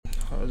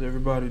How's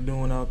everybody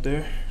doing out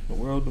there in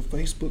the world of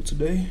Facebook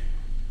today?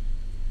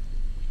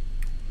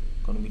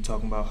 Going to be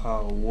talking about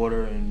how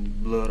water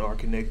and blood are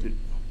connected.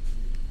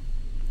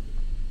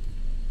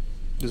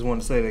 Just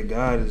want to say that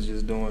God is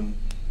just doing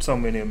so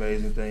many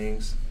amazing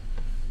things.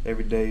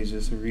 Every day is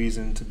just a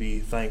reason to be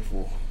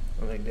thankful.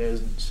 Like there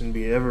shouldn't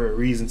be ever a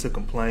reason to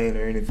complain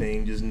or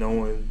anything. Just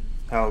knowing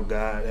how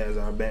God has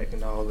our back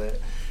and all that.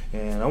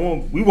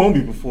 And we won't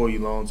be before you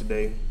long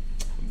today,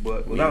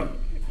 but without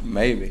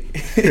maybe.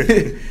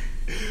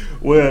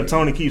 Well,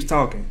 Tony keeps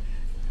talking,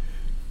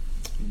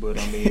 but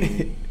I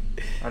mean,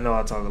 I know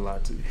I talk a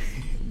lot too.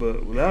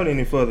 But without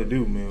any further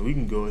ado, man, we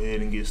can go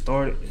ahead and get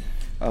started.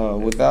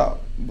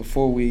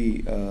 Before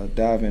we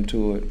dive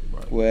into it,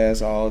 Right. we'll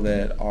ask all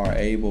that are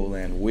able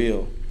and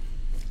will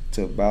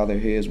to bow their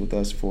heads with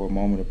us for a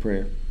moment of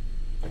prayer.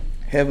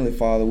 Heavenly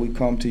Father, we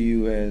come to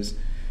you as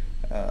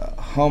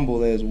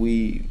humble as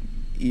we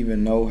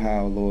even know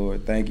how,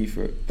 Lord.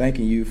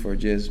 Thanking you for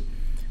just,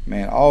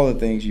 man, all the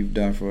things you've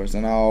done for us.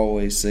 And I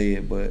always say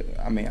it, but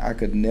I mean, I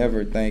could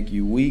never thank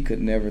you. We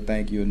could never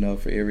thank you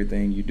enough for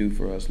everything you do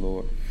for us,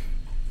 Lord.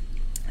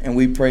 And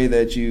we pray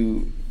that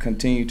you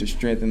continue to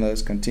strengthen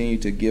us, continue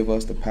to give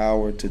us the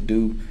power to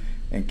do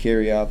and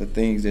carry out the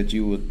things that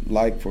you would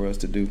like for us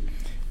to do.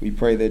 We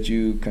pray that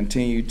you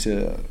continue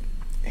to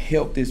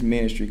help this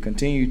ministry,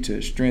 continue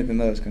to strengthen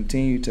us,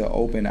 continue to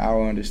open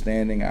our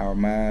understanding, our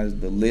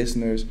minds, the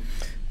listeners,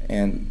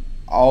 and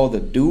all the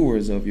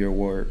doers of your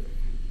word.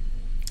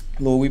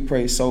 Lord, we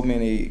pray so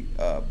many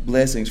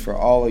blessings for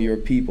all of your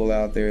people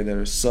out there that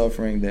are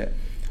suffering, that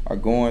are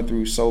going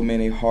through so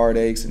many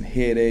heartaches and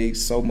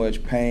headaches, so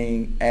much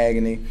pain,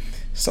 agony,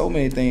 so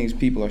many things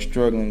people are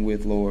struggling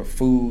with, Lord.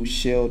 Food,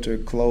 shelter,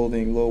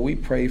 clothing. Lord, we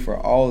pray for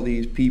all of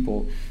these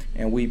people,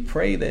 and we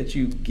pray that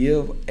you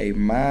give a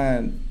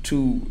mind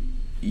to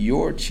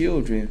your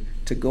children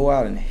to go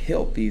out and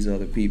help these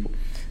other people.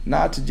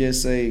 Not to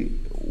just say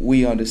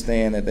we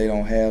understand that they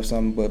don't have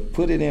something, but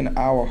put it in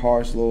our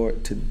hearts,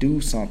 Lord, to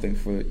do something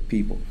for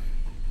people.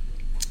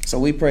 So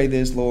we pray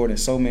this, Lord, and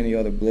so many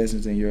other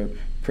blessings in your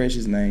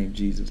precious name,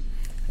 Jesus.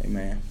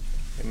 Amen.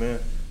 Amen.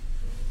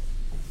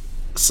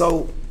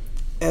 So,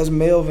 as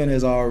Melvin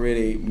has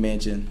already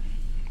mentioned,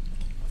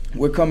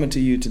 we're coming to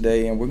you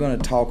today and we're going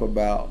to talk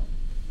about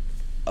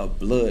a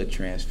blood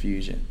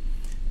transfusion.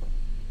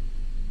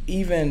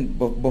 Even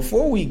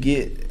before we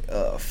get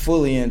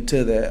fully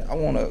into that, I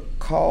want to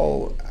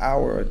call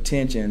our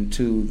attention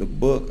to the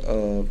book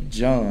of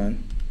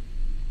John,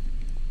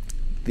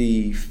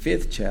 the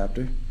 5th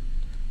chapter.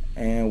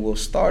 And we'll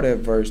start at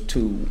verse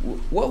 2.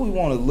 What we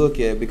want to look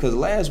at, because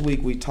last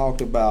week we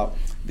talked about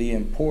the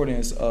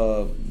importance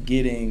of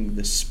getting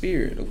the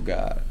Spirit of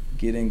God,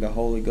 getting the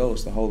Holy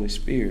Ghost, the Holy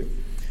Spirit.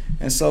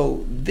 And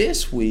so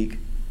this week,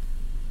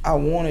 I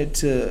wanted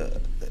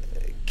to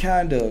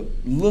kind of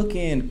look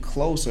in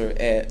closer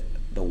at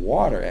the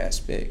water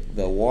aspect,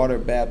 the water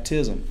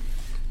baptism,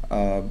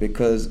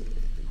 because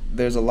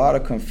there's a lot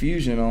of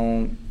confusion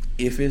on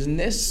if it's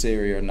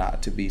necessary or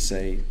not to be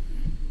saved.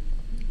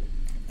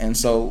 And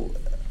so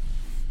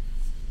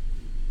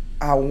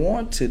I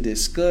want to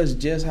discuss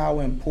just how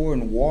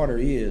important water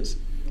is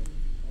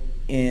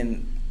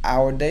in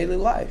our daily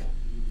life.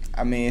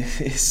 I mean,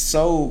 it's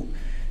so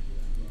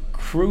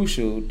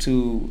crucial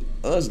to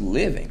us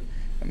living.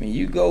 I mean,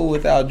 you go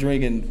without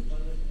drinking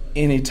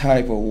any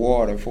type of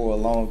water for a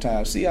long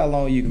time. See how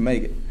long you can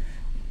make it.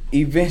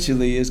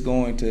 Eventually, it's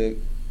going to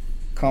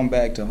come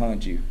back to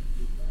haunt you.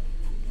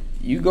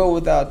 You go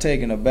without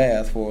taking a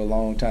bath for a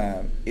long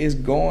time, it's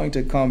going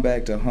to come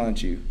back to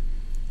haunt you.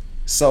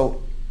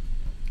 So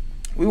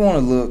we want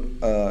to look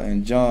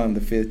in John, the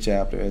 5th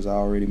chapter, as I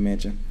already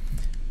mentioned,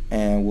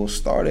 and we'll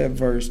start at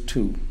verse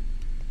 2.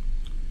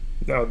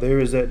 Now there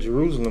is at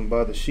Jerusalem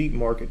by the sheep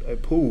market a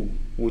pool,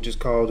 which is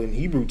called in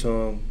Hebrew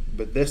tongue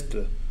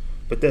Bethesda,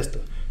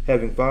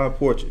 having 5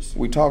 porches.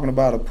 We're talking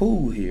about a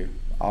pool here.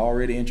 I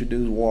already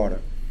introduced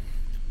water.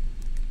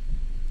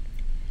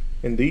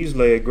 In these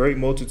lay a great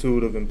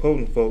multitude of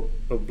impotent folk,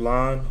 of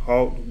blind,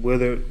 halt,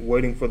 withered,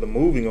 waiting for the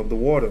moving of the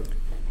water.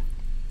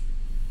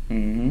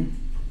 Mm-hmm.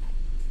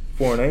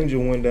 For an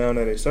angel went down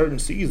at a certain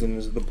season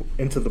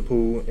into the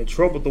pool and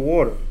troubled the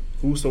water.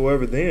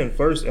 Whosoever then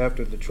first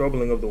after the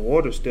troubling of the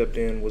water stepped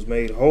in was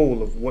made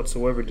whole of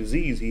whatsoever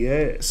disease he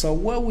had. So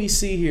what we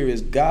see here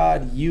is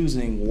God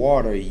using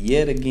water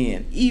yet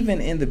again.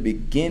 Even in the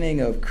beginning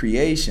of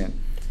creation,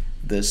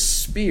 the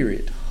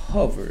Spirit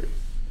hovered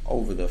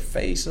over the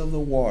face of the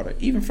water.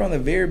 Even from the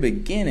very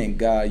beginning,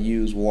 God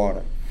used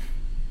water.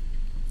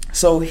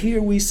 So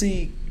here we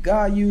see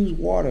God use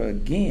water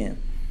again.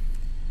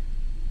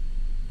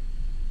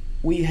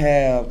 We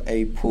have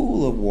a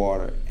pool of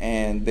water,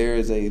 and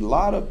there's a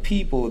lot of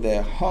people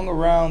that hung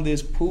around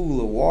this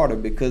pool of water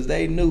because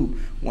they knew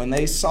when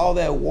they saw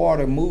that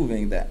water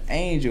moving, the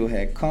angel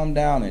had come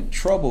down and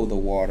troubled the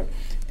water.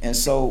 And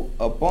so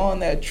upon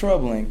that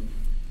troubling,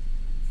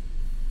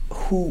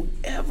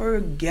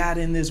 whoever got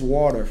in this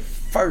water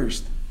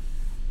first,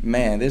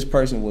 man, this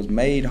person was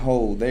made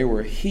whole. They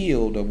were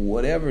healed of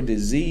whatever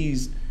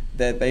disease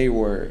that they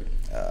were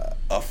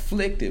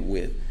afflicted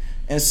with.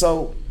 And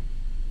so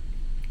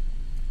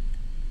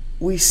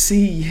we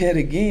see yet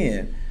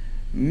again,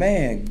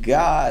 man,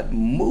 God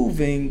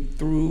moving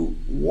through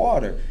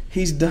water.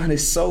 He's done it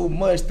so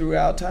much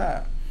throughout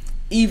time.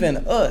 Even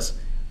us,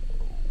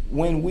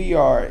 when we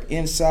are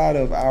inside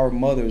of our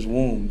mother's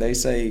womb, they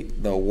say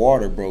the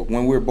water broke.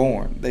 When we're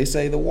born, they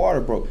say the water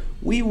broke.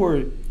 We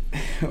were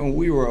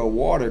a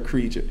water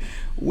creature.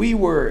 We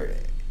were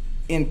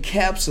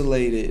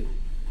encapsulated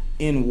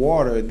in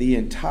water the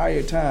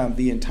entire time,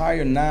 the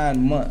entire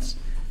 9 months,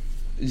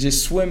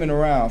 just swimming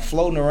around,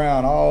 floating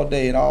around all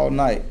day and all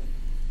night.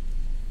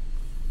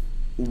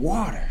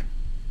 Water.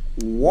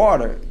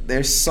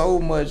 There's so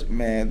much,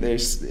 man. It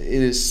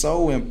is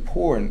so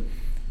important.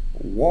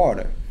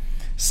 Water.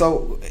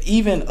 So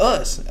even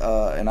us,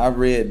 and I've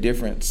read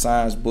different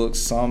science books,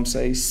 some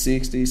say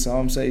 60,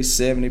 some say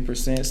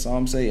 70%,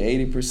 some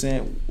say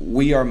 80%.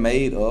 We are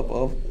made up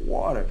of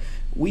water.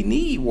 We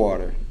need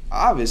water.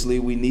 Obviously,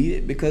 we need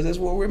it because that's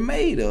what we're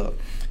made of.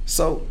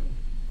 So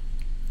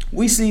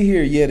we see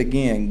here yet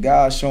again,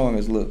 God showing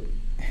us, look,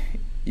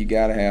 you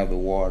got to have the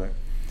water.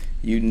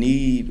 You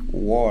need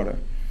water.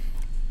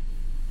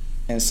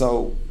 And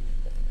so,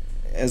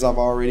 as I've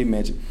already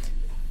mentioned,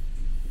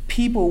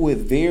 people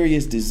with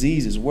various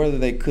diseases, whether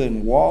they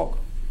couldn't walk,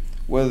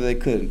 whether they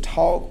couldn't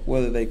talk,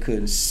 whether they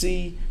couldn't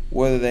see,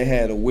 whether they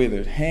had a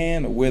withered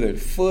hand, a withered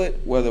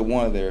foot, whether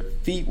one of their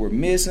feet were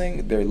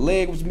missing, their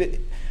leg was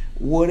missing,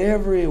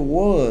 whatever it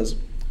was,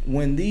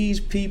 when these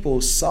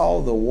people saw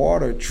the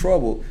water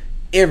troubled,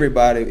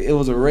 everybody, it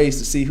was a race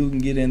to see who can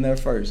get in there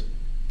first.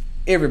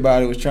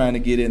 Everybody was trying to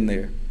get in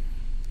there.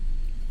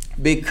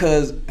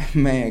 Because,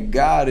 man,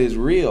 God is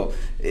real.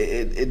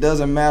 It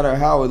doesn't matter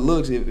how it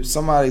looks. If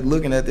somebody's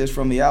looking at this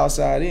from the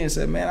outside in and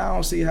said, man, I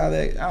don't see how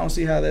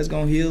that's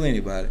going to heal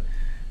anybody.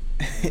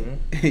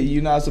 Mm-hmm.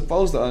 You're not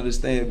supposed to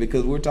understand,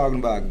 because we're talking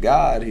about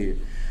God here.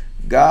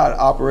 God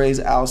operates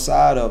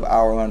outside of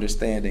our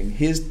understanding.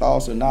 His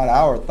thoughts are not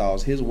our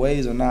thoughts. His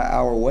ways are not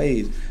our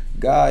ways.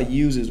 God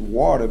uses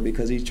water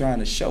because he's trying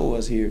to show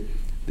us here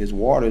this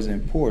water is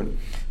important.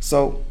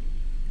 So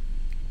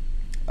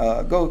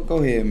go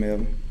ahead,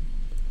 Melvin.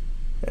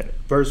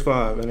 Verse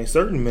 5, and a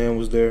certain man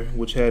was there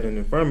which had an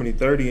infirmity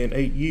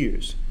 38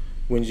 years.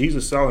 When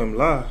Jesus saw him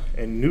lie,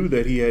 and knew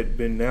that he had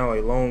been now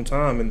a long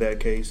time in that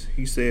case,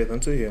 he said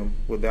unto him,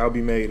 Wilt thou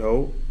be made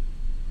whole?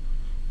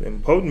 The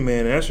impotent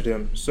man answered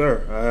him,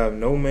 Sir, I have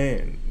no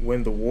man,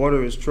 when the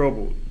water is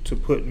troubled, to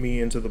put me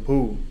into the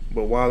pool.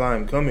 But while I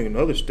am coming,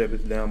 another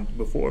steppeth down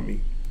before me.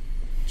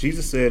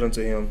 Jesus said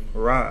unto him,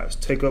 Arise,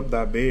 take up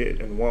thy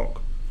bed, and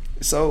walk.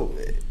 So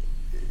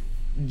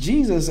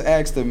Jesus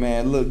asked the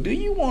man, look, do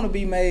you want to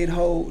be made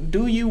whole?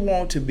 Do you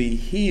want to be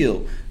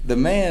healed? The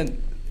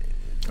man,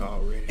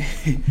 already.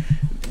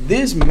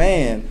 This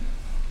man,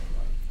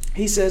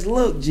 he says,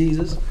 look,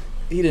 Jesus,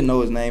 he didn't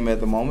know his name at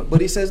the moment,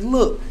 but he says,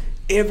 look,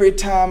 every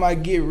time I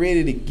get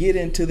ready to get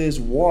into this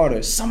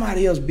water,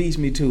 somebody else beats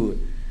me to it.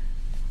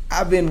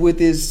 I've been with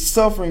this,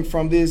 suffering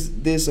from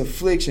this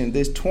affliction,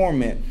 this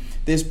torment,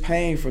 this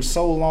pain for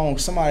so long.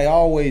 Somebody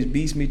always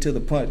beats me to the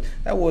punch.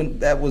 That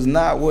was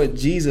not what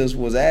Jesus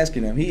was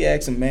asking him. He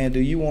asked him, man, do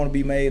you want to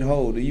be made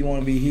whole? Do you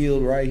want to be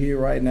healed right here,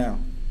 right now?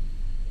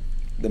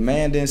 The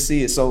man didn't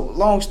see it. So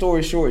long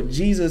story short,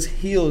 Jesus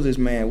heals this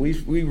man.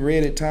 We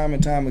read it time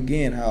and time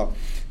again how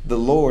the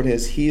Lord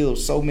has healed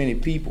so many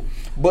people.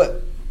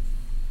 But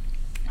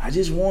I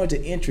just wanted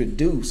to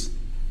introduce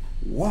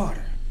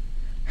water,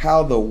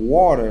 how the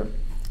water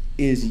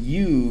is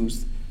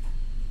used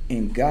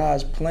in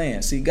God's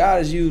plan. See, God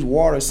has used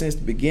water since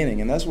the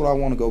beginning, and that's what I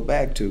want to go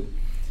back to.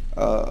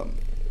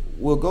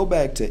 We'll go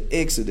back to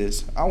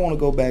Exodus. I want to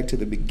go back to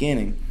the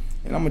beginning,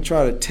 and I'm going to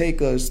try to take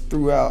us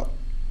throughout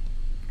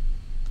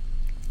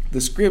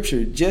the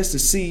scripture just to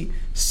see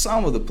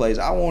some of the places.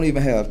 I won't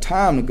even have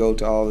time to go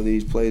to all of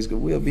these places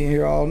because we'll be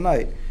here all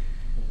night.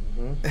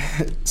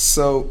 Mm-hmm.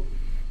 So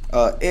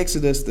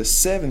Exodus, the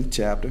 7th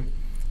chapter,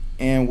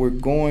 and we're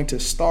going to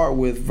start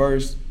with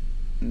verse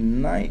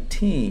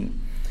 19.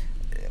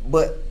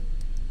 But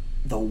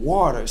the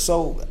water.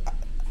 So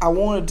I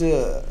wanted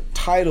to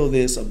title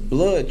this a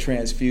blood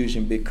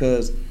transfusion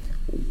because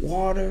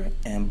water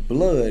and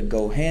blood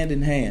go hand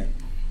in hand.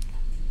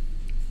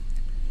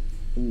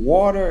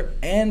 Water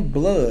and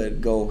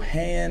blood go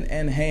hand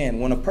in hand.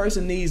 When a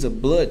person needs a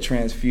blood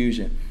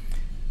transfusion,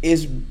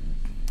 it's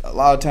a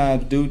lot of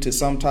times due to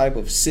some type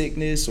of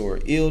sickness or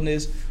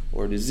illness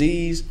or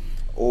disease,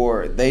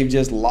 or they've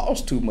just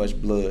lost too much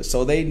blood.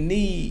 So they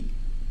need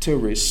to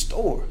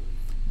restore.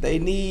 They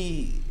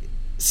need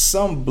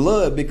some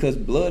blood because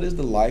blood is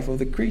the life of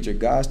the creature.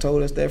 God's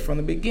told us that from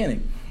the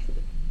beginning.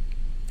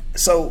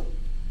 So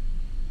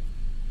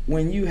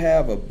when you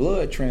have a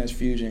blood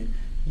transfusion,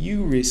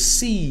 you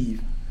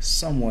receive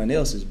someone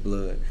else's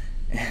blood.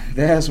 And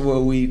that's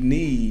what we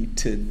need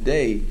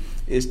today,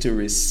 is to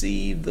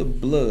receive the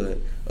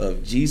blood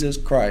of Jesus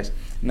Christ.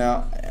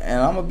 Now,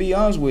 and I'm going to be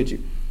honest with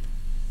you.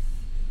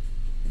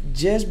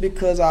 Just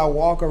because I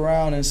walk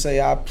around and say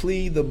I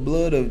plead the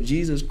blood of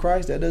Jesus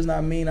Christ, that does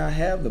not mean I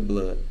have the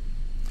blood.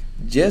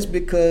 Just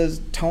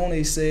because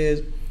Tony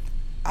says,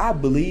 I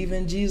believe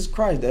in Jesus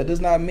Christ, that does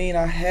not mean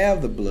I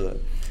have the blood.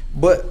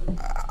 But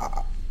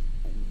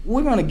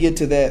we're going to get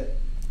to that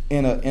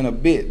in a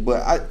bit.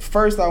 But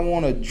first I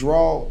want to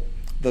draw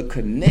the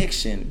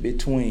connection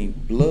between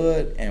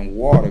blood and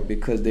water,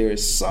 because there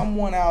is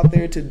someone out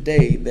there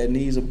today that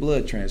needs a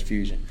blood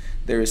transfusion.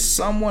 There is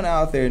someone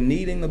out there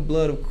needing the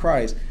blood of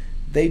Christ.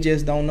 They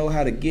just don't know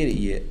how to get it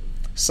yet.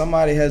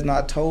 Somebody has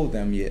not told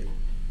them yet.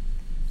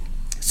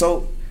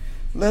 So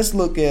let's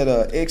look at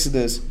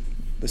Exodus,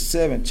 the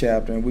 7th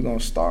chapter, and we're going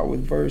to start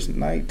with verse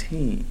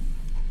 19.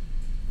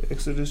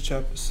 Exodus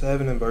chapter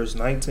 7 and verse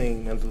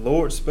 19. And the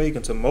Lord spake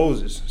unto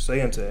Moses,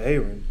 saying to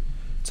Aaron,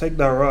 Take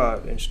thy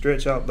rod, and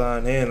stretch out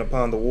thine hand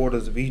upon the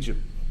waters of Egypt,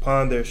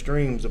 upon their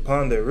streams,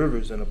 upon their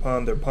rivers, and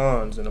upon their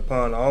ponds, and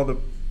upon all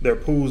their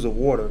pools of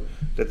water,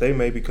 that they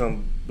may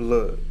become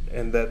blood,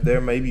 and that there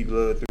may be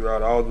blood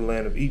throughout all the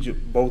land of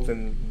Egypt, both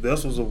in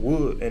vessels of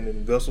wood and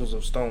in vessels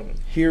of stone.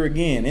 Here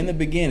again, in the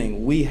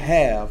beginning, we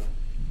have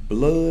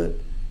blood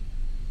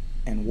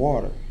and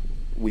water.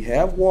 We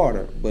have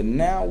water, but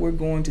now we're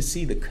going to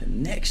see the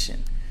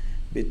connection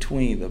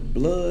between the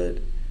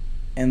blood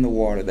and the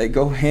water. They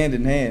go hand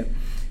in hand.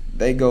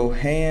 They go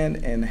hand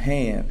in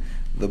hand,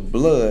 the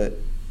blood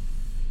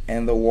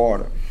and the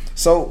water.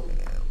 So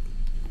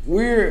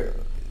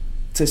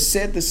to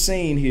set the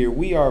scene here,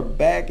 we are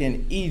back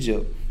in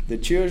Egypt. The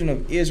children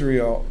of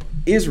Israel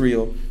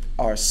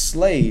are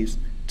slaves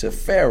to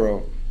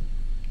Pharaoh.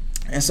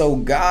 And so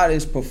God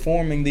is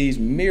performing these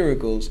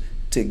miracles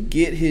to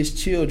get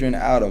his children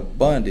out of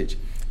bondage.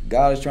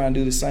 God is trying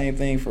to do the same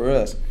thing for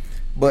us.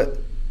 But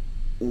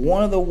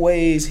one of the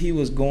ways he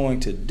was going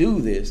to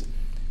do this,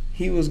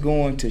 he was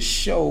going to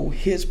show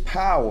his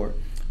power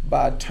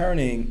by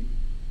turning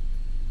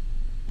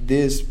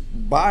this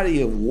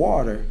body of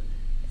water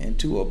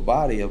into a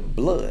body of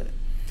blood.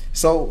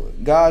 So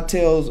God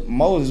tells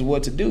Moses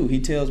what to do. He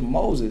tells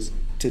Moses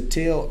to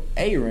tell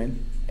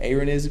Aaron.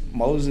 Aaron is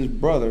Moses'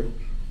 brother,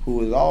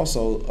 who is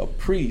also a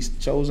priest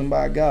chosen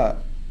by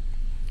God.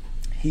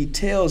 He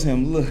tells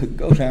him, look,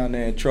 go down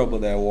there and trouble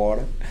that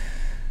water.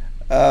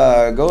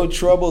 Go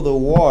trouble the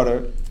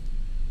water.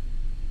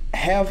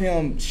 Have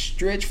him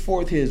stretch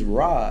forth his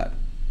rod,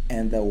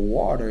 and the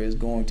water is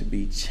going to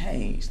be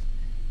changed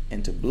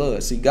into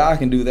blood. See, God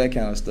can do that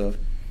kind of stuff.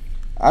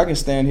 I can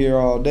stand here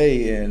all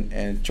day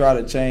and try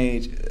to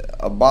change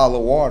a bottle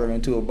of water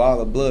into a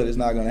bottle of blood. It's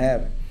not going to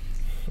happen.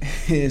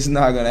 It's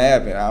not going to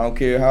happen. I don't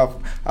care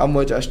how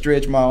much I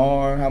stretch my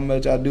arm, how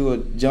much I do a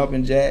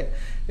jumping jack.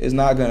 It's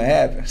not going to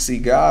happen. See,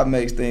 God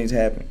makes things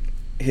happen.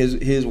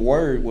 His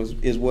word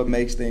is what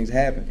makes things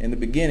happen. In the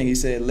beginning, he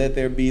said, let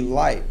there be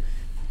light,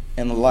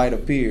 and the light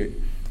appeared.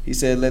 He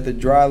said, let the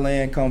dry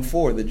land come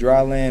forth. The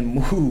dry land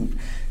moved.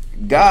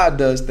 God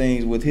does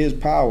things with his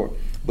power,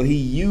 but he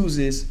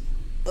uses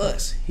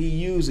us. He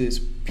uses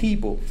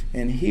people.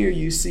 And here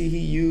you see he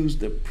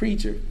used the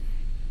preacher,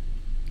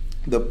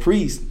 the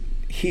priest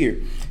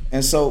here.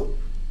 And so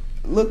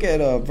look at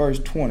verse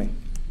 20.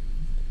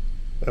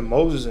 And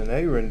Moses and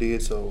Aaron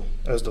did so,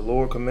 as the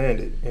Lord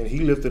commanded, and he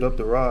lifted up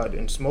the rod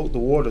and smote the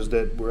waters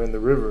that were in the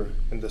river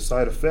in the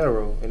sight of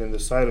Pharaoh and in the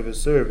sight of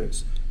his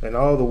servants, and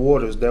all the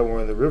waters that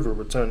were in the river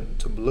were turned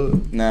to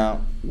blood.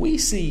 Now, we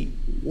see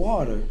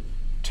water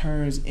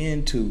turns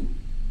into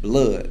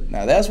blood.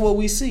 Now, that's what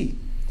we see.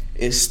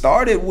 It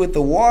started with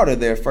the water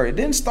there first. It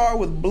didn't start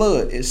with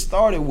blood. It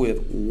started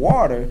with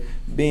water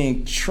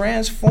being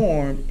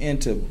transformed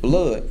into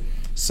blood.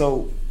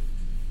 So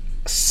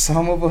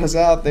some of us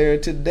out there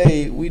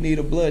today, we need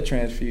a blood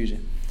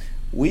transfusion.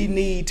 We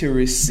need to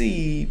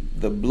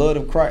receive the blood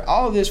of Christ.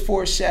 All this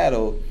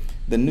foreshadowed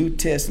the New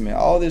Testament.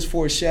 All this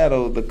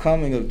foreshadowed the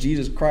coming of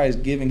Jesus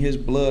Christ giving his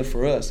blood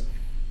for us.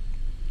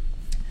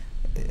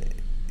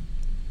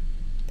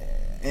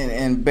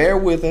 And bear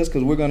with us,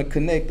 because we're going to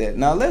connect that.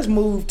 Now let's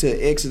move to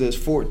Exodus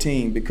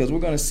 14, because we're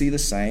going to see the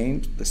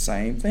same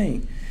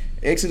thing.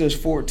 Exodus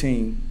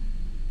 14.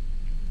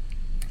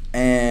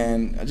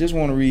 And I just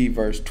want to read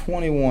verse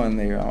 21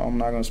 there. I'm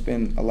not going to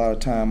spend a lot of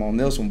time on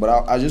this one, but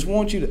I just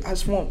want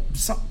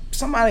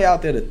somebody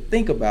out there to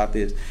think about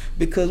this,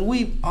 because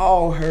we've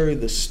all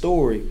heard the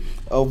story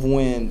of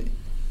when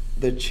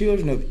the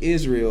children of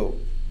Israel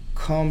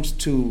comes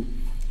to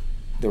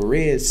the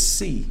Red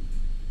Sea.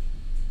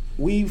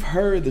 We've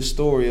heard the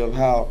story of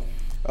how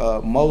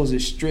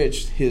Moses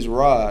stretched his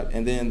rod,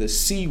 and then the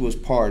sea was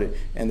parted,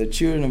 and the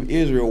children of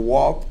Israel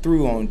walked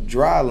through on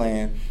dry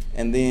land.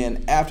 And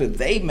then after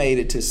they made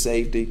it to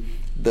safety,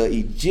 the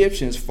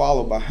Egyptians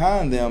followed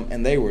behind them,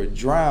 and they were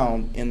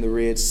drowned in the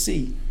Red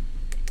Sea.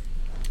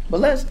 But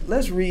let's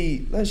just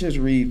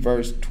read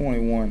verse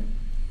 21.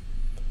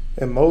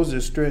 And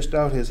Moses stretched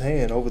out his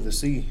hand over the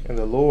sea, and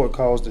the Lord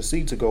caused the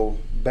sea to go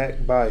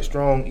back by a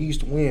strong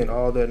east wind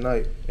all that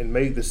night, and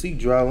made the sea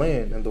dry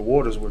land, and the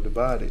waters were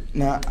divided.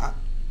 Now,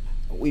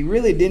 we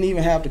really didn't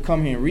even have to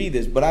come here and read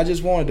this, but I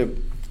just wanted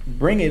to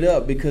bring it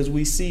up because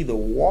we see the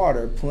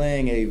water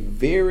playing a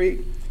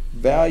very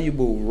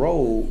valuable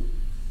role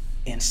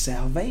in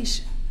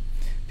salvation.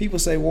 People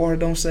say water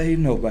don't save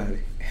nobody.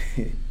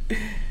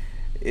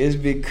 is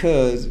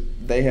because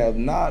they have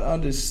not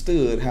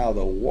understood how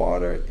the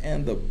water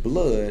and the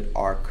blood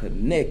are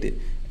connected.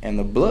 And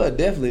the blood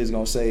definitely is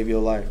going to save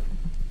your life.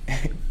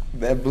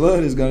 That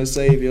blood is going to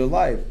save your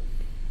life.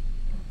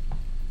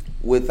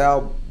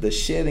 Without the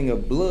shedding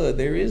of blood,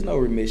 there is no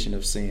remission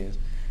of sins.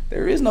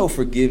 There is no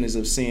forgiveness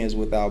of sins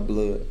without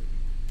blood.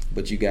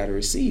 But you got to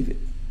receive it.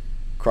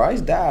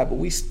 Christ died, but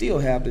we still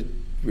have to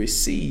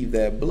receive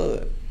that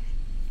blood.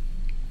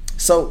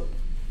 So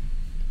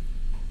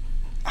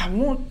I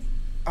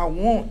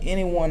want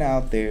anyone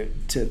out there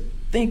to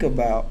think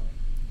about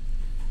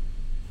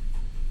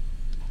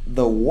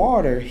the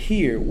water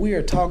here. We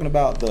are talking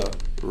about the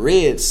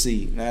Red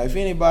Sea. Now, if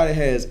anybody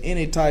has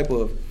any type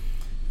of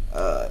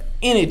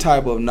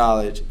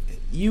knowledge,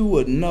 you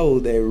would know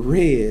that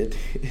red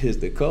is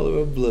the color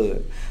of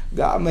blood.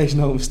 God makes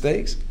no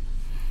mistakes.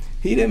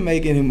 He didn't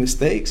make any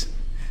mistakes.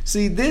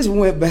 See, this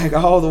went back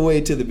all the way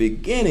to the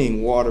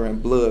beginning. Water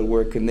and blood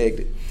were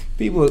connected.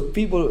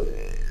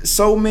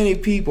 So many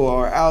people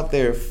are out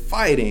there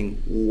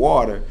fighting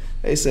water.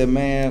 They said,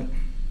 man,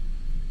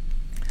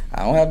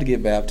 I don't have to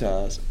get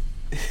baptized.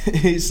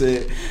 He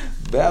said,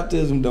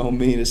 baptism don't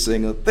mean a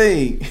single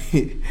thing.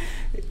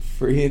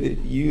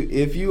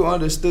 If you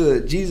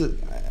understood Jesus,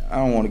 I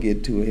don't want to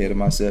get too ahead of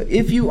myself.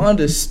 If you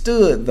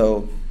understood,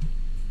 though,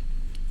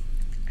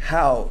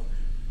 how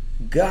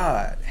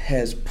God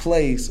has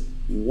placed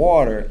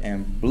water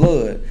and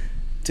blood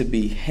to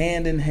be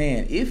hand in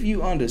hand, if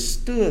you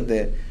understood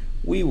that,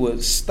 we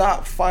would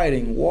stop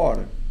fighting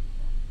water.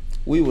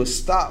 We would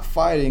stop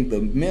fighting the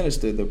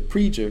minister, the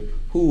preacher,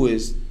 who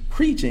is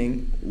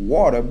preaching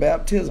water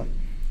baptism.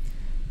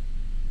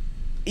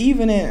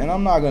 Even in, and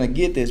I'm not going to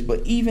get this, but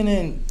even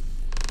in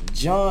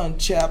John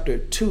chapter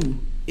 2,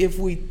 if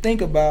we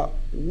think about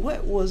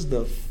what was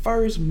the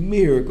first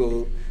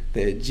miracle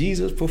that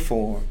Jesus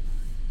performed.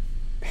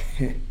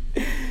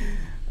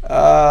 What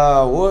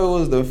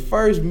was the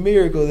first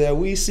miracle that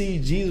we see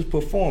Jesus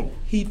perform?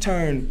 He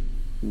turned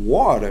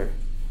water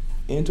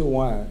into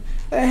wine.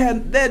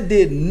 That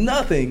did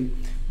nothing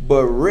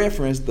but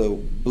reference the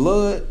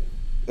water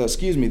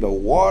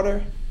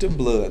to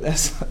blood.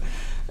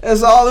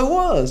 That's all it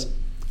was.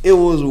 It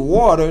was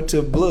water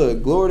to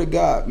blood. Glory to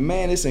God.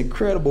 Man, it's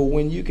incredible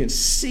when you can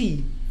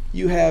see,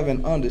 you have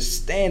an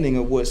understanding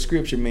of what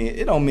Scripture means.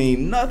 It don't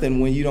mean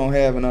nothing when you don't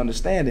have an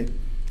understanding.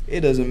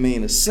 It doesn't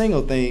mean a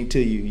single thing to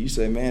you. You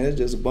say, man, it's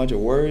just a bunch of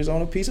words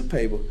on a piece of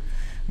paper.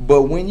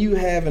 But when you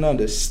have an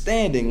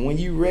understanding, when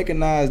you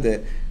recognize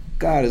that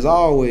God has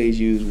always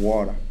used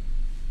water.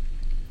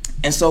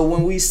 And so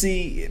when we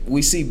see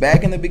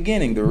back in the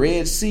beginning, the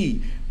Red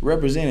Sea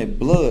represented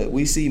blood.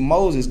 We see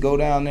Moses go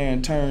down there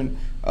and turn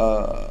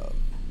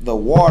the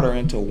water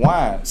into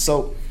wine.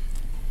 So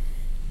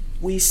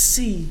we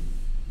see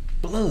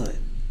blood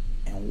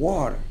and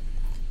water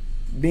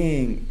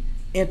being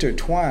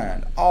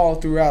intertwined all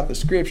throughout the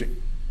Scripture,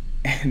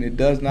 and it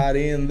does not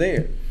end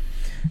there.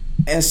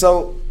 And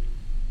so,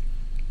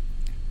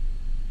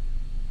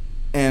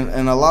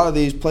 and a lot of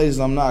these places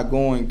I'm not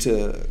going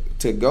to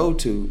go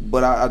to,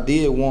 but I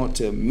did want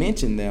to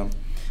mention them.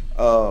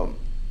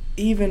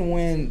 Even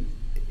when,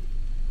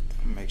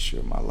 make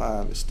sure my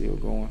live is still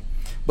going,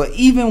 but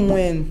even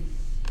when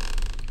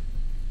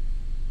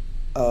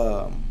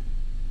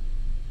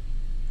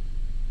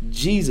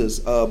Jesus,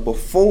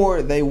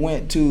 before they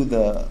went to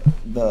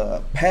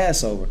the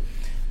Passover,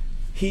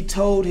 he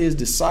told his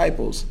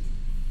disciples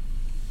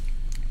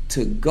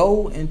to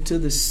go into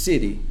the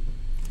city,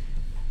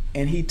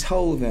 and he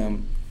told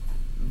them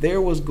there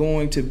was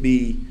going to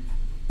be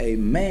a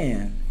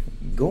man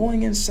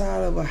going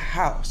inside of a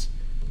house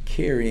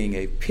carrying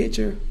a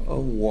pitcher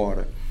of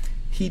water.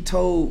 He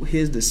told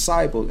his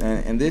disciples,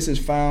 and this is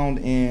found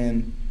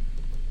in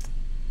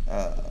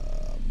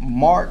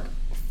Mark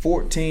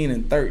 14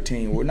 and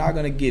 13. We're not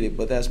going to get it,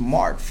 but that's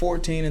Mark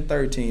 14 and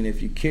 13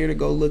 if you care to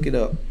go look it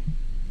up.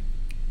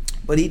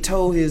 But he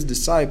told his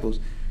disciples,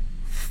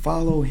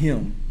 follow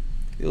him.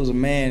 It was a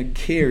man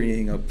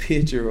carrying a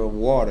pitcher of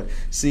water.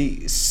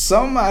 See,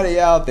 somebody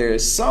out there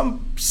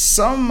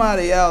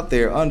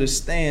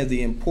understands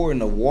the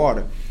importance of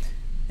water,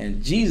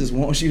 and Jesus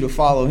wants you to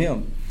follow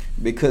him.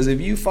 Because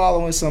if you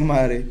following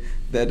somebody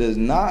that does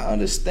not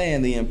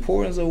understand the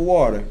importance of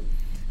water,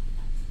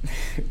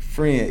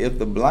 friend, if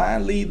the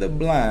blind lead the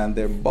blind,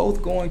 they're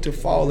both going to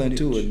fall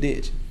into a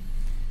ditch.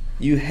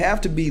 You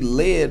have to be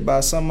led by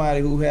somebody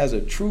who has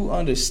a true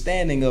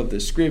understanding of the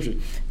Scripture.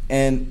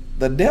 And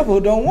the devil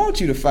don't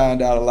want you to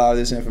find out a lot of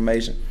this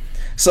information.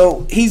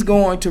 So he's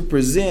going to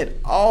present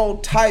all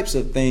types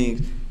of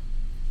things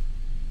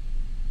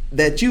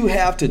that you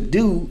have to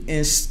do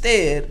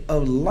instead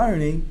of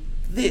learning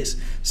this.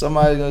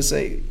 Somebody's going to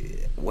say,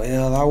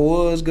 well, I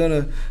was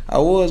gonna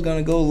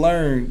go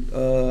learn.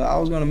 I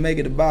was gonna make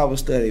it a Bible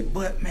study,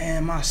 but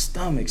man, my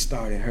stomach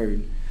started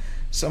hurting.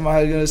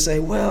 Somebody's gonna say,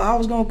 well, I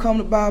was gonna come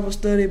to Bible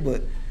study,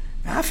 but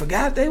I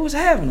forgot they was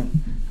having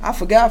them. I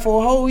forgot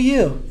for a whole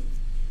year.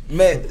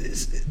 Man,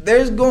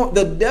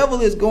 the devil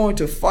is going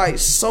to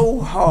fight so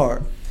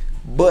hard,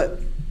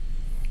 but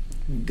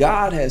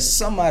God has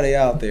somebody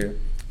out there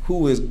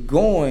who is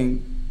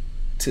going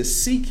to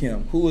seek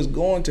him, who is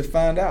going to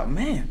find out,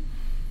 man,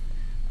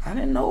 I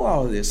didn't know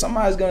all of this.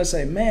 Somebody's going to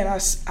say, man, I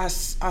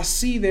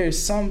see there's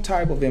some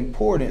type of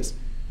importance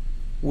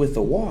with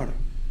the water.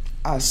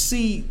 I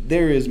see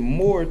there is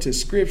more to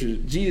Scripture.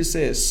 Jesus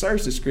says,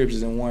 search the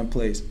Scriptures in one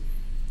place,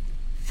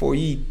 for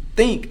ye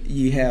think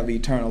ye have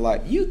eternal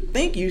life. You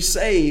think you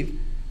saved,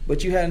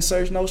 but you hadn't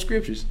searched no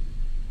Scriptures.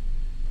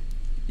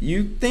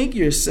 You think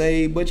you're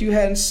saved, but you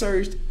hadn't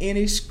searched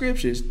any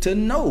Scriptures to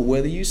know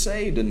whether you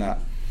saved or not.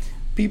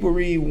 People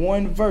read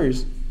one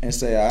verse and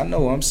say, I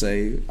know I'm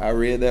saved. I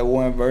read that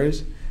one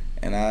verse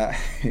and I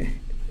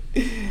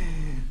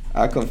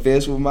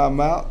confess with my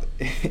mouth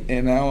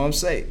and now I'm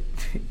saved.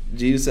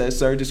 Jesus said,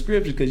 search the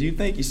Scriptures, because you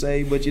think you're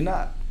saved, but you're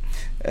not.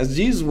 That's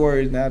Jesus'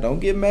 words. Now, don't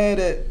get mad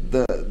at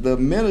the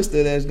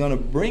minister that's going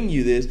to bring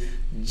you this.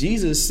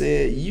 Jesus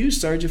said, you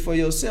search it for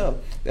yourself.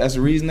 That's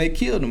the reason they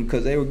killed him,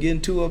 because they were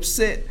getting too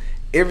upset.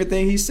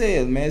 Everything he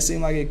said, man, it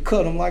seemed like it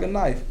cut him like a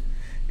knife.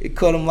 It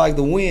cut him like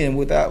the wind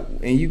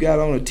and you got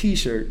on a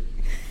t-shirt.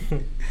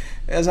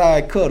 That's how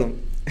it cut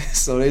him.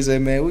 So they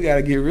said, man, we got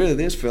to get rid of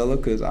this fella,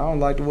 because I don't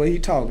like the way he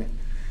talking.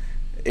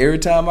 Every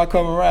time I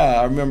come around,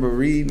 I remember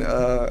reading,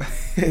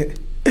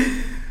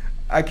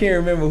 I can't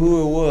remember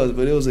who it was,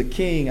 but it was a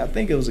king. I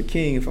think it was a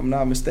king, if I'm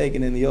not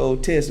mistaken, in the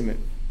Old Testament.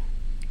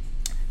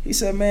 He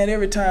said, man,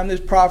 every time this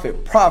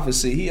prophet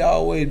prophesy, he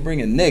always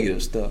bringing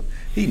negative stuff.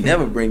 He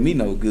never bring me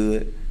no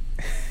good.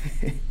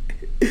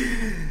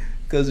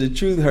 Because the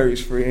truth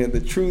hurts, friend.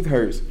 The truth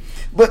hurts.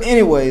 But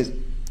anyways,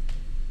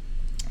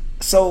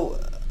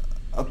 so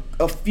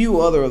a few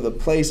other of the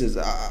places,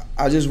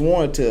 I just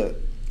wanted to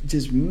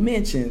just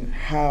mention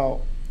how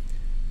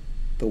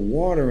the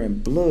water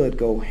and blood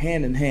go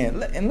hand in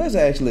hand. And let's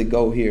actually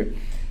go here,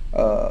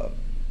 because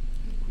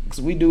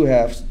we do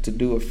have to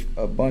do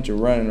a bunch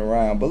of running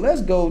around. But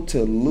let's go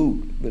to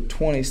Luke, the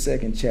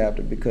 22nd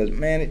chapter, because,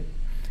 man,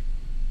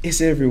 it's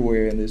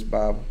everywhere in this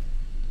Bible.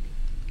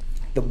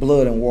 The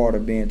blood and water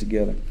being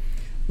together.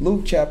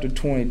 Luke chapter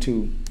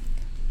 22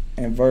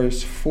 and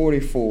verse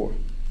 44.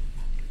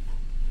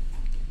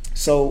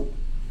 So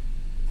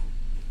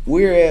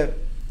we're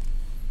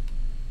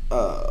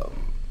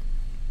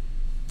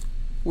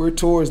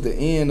towards the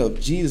end of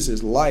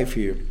Jesus' life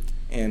here,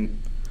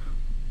 and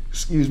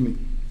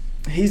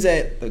he's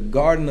at the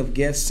Garden of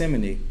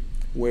Gethsemane,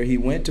 where he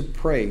went to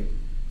pray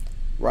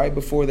right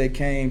before they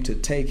came to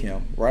take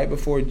him, right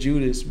before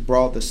Judas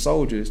brought the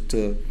soldiers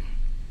to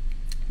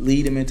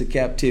lead him into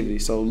captivity.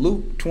 So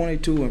Luke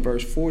 22 and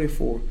verse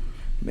 44,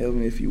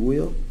 Melvin, if you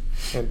will.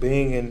 And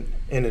being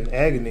in an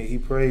agony, he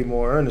prayed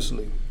more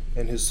earnestly,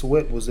 and his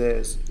sweat was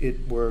as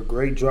it were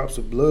great drops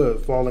of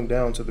blood falling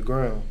down to the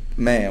ground.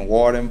 Man,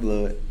 water and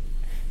blood.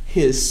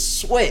 His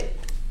sweat.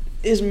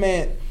 This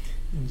man,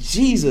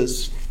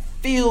 Jesus,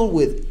 filled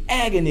with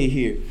agony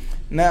here.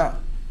 Now,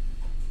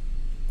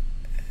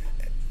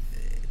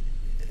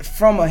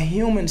 from a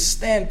human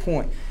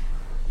standpoint,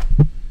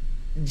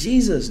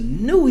 Jesus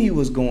knew he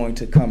was going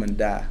to come and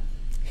die.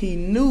 He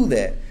knew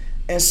that.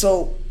 And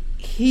so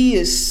he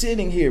is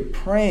sitting here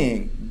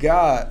praying,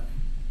 God,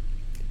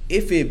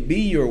 if it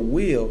be your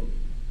will,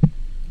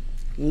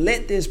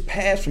 let this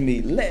pass from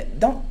me.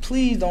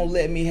 Please don't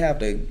let me have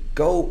to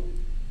go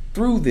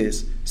through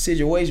this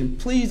situation.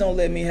 Please don't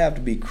let me have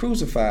to be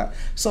crucified.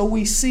 So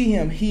we see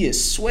him, he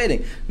is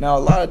sweating. Now, a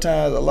lot of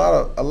times, a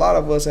lot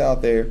of us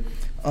out there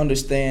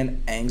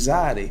understand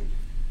anxiety,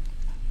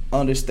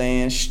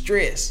 understand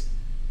stress.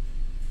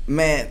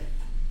 Man,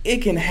 it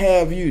can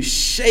have you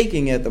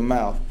shaking at the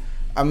mouth.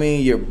 I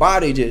mean, your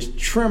body just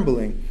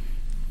trembling.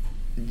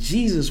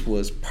 Jesus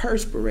was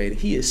perspiring.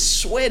 He is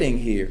sweating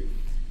here.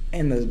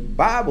 And the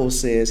Bible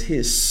says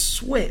his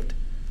sweat,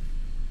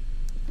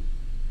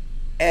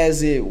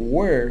 as it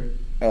were,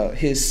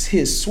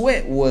 his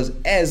sweat was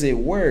as it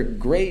were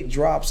great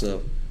drops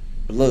of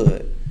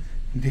blood,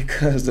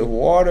 because the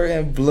water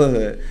and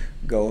blood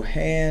go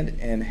hand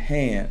in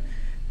hand.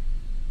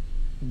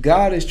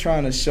 God is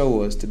trying to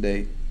show us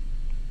today.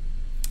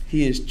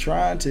 He is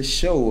trying to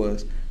show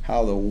us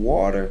how the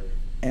water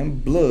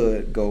and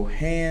blood go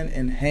hand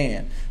in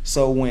hand.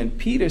 So when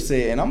Peter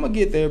said, and I'm going to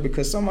get there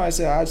because somebody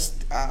said,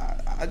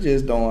 I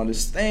just don't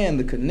understand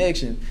the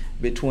connection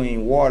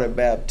between water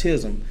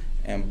baptism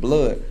and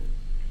blood.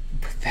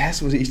 But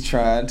that's what he's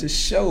trying to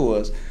show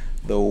us.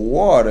 The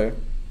water,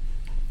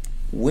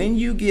 when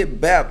you get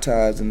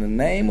baptized in the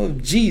name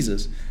of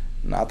Jesus,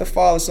 not the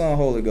Father, Son,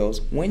 Holy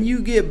Ghost, when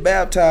you get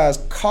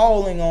baptized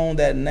calling on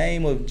that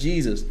name of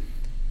Jesus,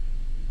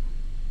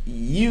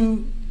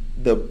 you,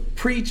 the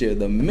preacher,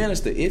 the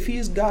minister, if he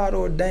is God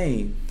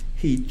ordained,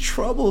 he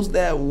troubles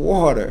that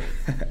water.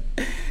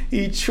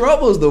 He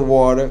troubles the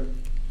water,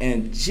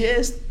 and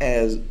just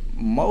as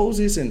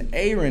Moses and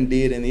Aaron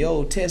did in the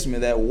Old Testament,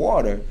 that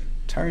water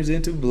turns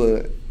into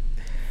blood.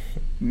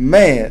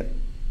 Man,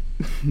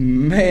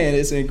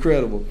 it's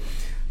incredible.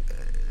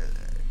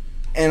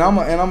 And I'm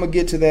gonna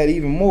get to that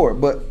even more,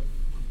 but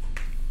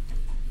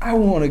I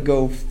want to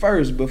go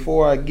first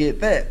before I get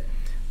that.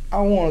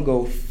 I want to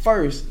go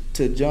first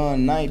to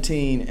John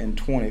 19 and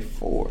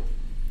 24.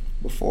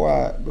 before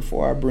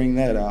I bring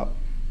that out,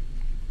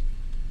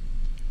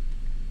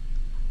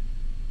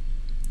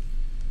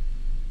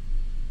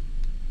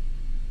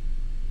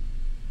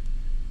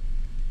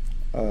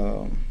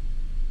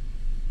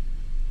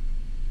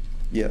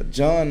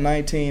 John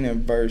 19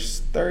 and verse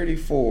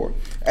 34.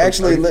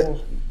 Actually,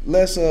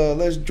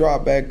 let's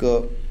drop back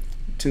up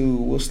to,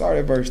 we'll start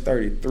at verse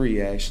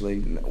 33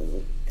 actually,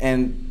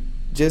 and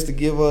just to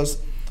give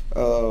us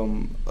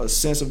a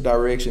sense of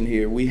direction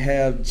here, we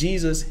have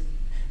Jesus.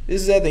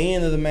 This is at the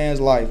end of the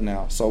man's life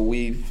now, so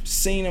we've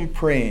seen him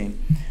praying.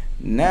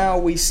 Now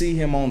we see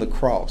him on the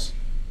cross.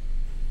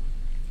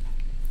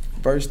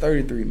 Verse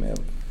 33,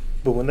 Melvin.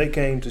 But when they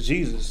came to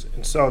Jesus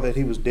and saw that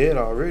he was dead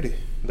already,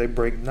 they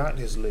brake not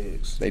his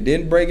legs. They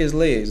didn't break his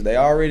legs. They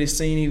already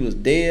seen he was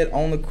dead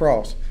on the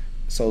cross.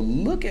 So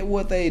look at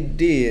what they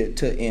did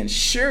to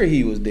ensure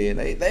he was dead.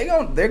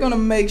 They're gonna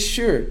make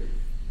sure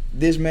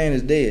this man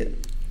is dead.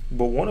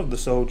 But one of the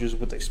soldiers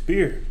with a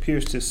spear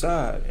pierced his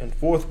side, and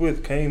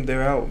forthwith came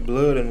there out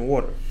blood and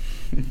water.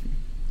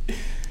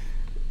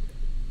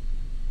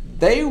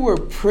 They were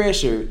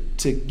pressured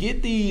to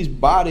get these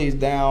bodies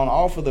down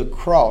off of the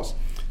cross.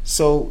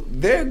 So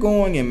they're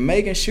going and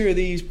making sure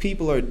these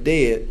people are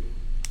dead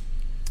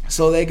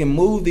so they can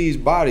move these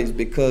bodies,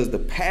 because the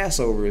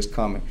Passover is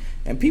coming.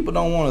 And people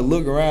don't want to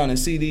look around and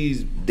see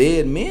these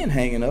dead men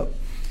hanging up.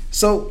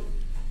 So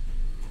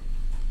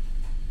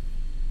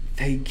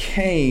they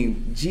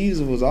came.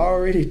 Jesus was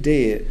already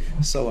dead.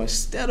 So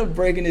instead of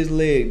breaking his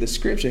leg, the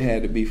scripture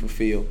had to be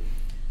fulfilled.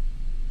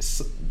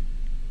 So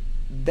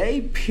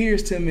they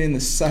pierced him in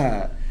the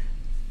side.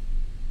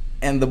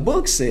 And the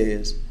book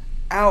says,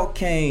 out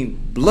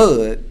came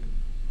blood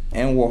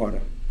and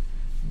water.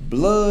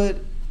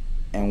 Blood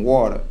and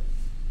water.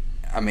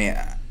 I mean,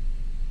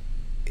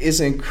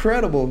 it's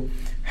incredible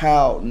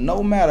how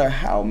no matter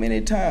how many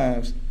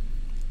times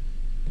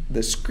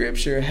the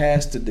scripture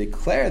has to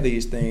declare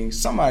these things,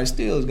 somebody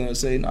still is going to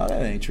say, no,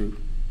 that ain't true.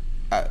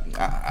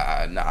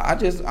 I'm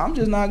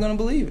just not going to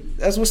believe it.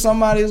 That's what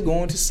somebody is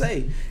going to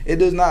say. It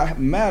does not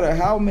matter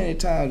how many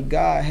times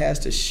God has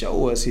to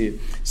show us here.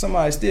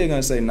 Somebody's still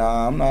going to say,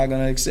 nah, I'm not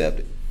going to accept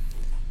it.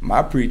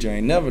 My preacher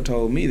ain't never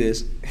told me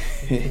this.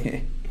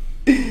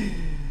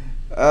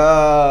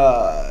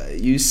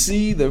 You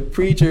see the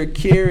preacher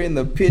carrying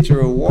the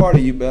pitcher of water,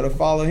 you better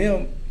follow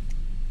him.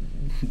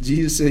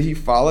 Jesus said you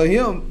follow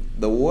him,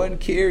 the one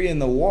carrying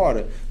the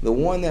water, the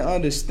one that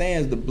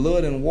understands the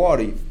blood and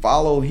water. You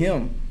follow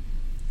him.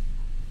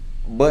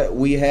 But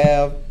we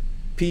have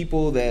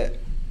people that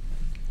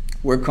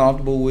we're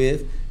comfortable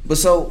with. But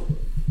so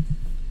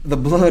the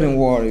blood and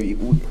water,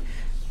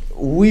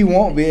 we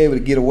won't be able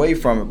to get away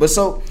from it. But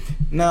so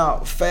now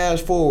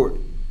fast forward.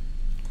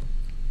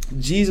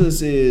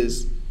 Jesus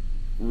is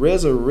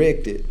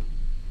resurrected.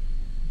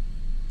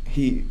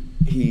 He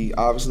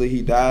obviously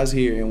he dies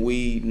here, and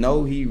we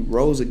know he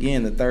rose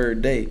again the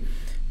third day.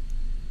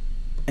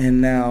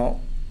 And now,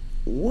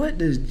 what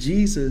does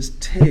Jesus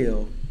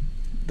tell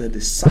the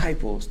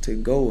disciples to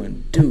go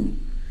and do?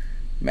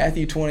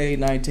 Matthew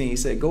 28:19, he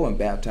said, go and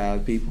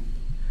baptize people.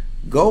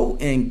 Go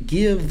and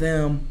give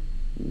them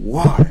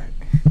water.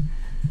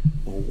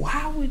 Well,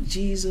 why would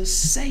Jesus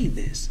say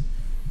this?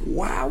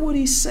 Why would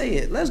he say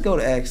it? Let's go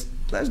to Acts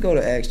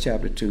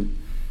chapter 2.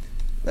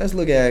 Let's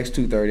look at Acts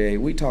 2:38.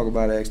 We talk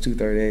about Acts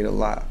 2:38 a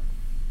lot.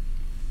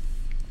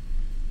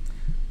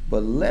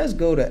 But let's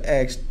go to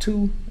Acts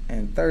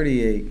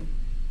 2:38.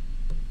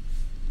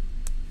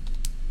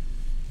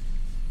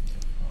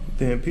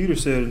 Then Peter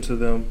said unto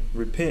them,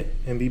 repent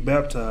and be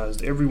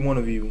baptized, every one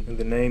of you, in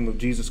the name of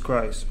Jesus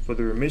Christ, for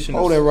the remission of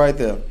sins. Hold that right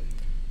there.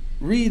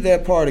 Read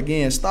that part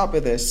again. Stop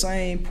at that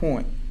same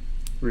point.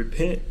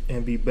 Repent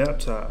and be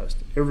baptized,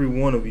 every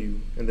one of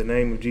you, in the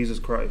name of Jesus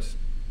Christ,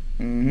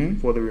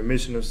 for the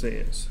remission of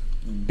sins.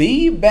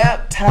 Be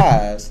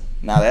baptized.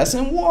 Now that's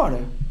in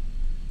water.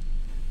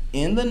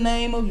 In the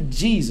name of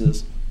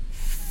Jesus,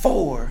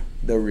 for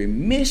the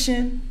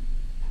remission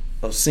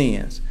of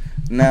sins.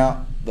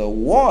 Now the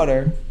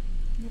water,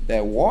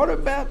 that water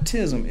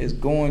baptism is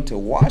going to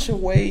wash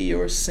away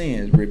your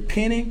sins.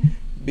 Repenting,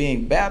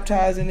 being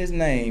baptized in his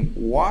name,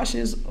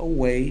 washes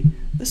away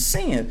the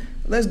sin.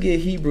 Let's get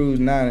Hebrews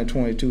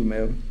 9:22,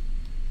 Melvin.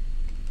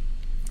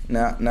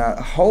 Now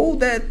hold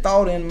that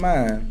thought in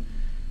mind.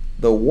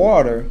 The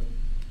water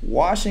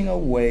washing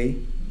away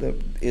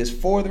is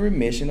for the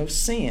remission of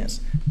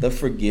sins, the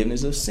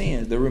forgiveness of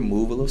sins, the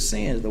removal of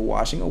sins, the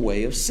washing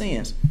away of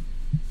sins.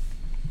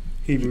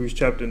 Hebrews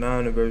chapter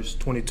 9 and verse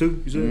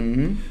 22, you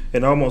said?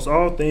 And almost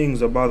all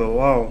things are by the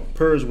law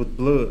purged with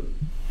blood,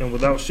 and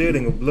without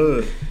shedding of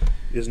blood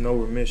is no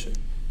remission.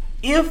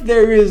 If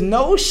there is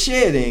no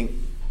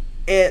shedding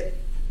at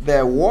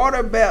that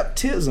water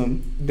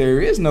baptism, there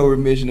is no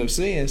remission of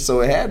sins. So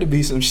it had to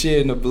be some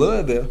shedding of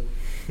blood there.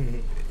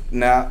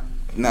 Now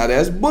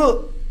that's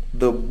book.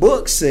 The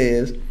book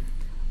says,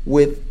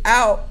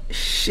 without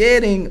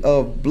shedding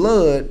of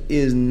blood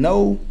is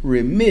no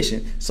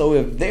remission. So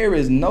if there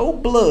is no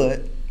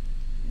blood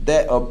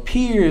that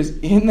appears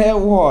in that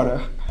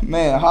water,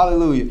 man,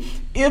 hallelujah.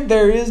 If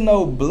there is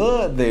no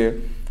blood there,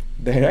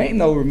 There ain't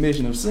no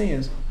remission of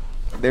sins.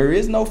 There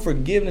is no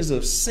forgiveness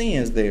of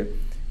sins there.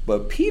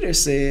 But Peter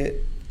said,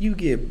 you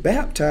get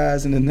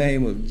baptized in the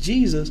name of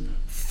Jesus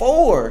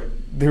for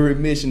the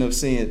remission of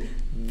sins.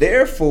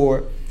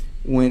 Therefore,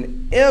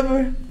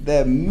 whenever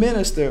that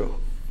minister,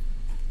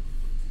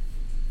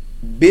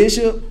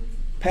 bishop,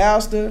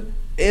 pastor,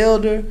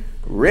 elder,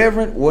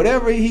 reverend,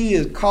 whatever he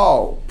is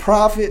called,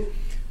 prophet,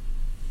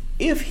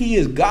 if he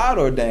is God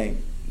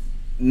ordained,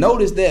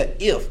 notice that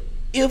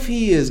if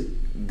he is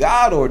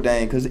God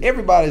ordained, because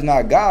everybody's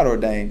not God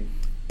ordained,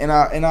 and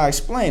I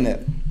explain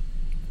that.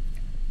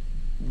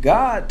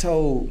 God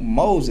told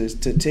Moses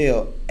to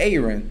tell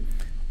Aaron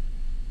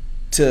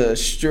to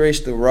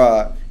stretch the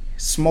rod,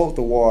 smote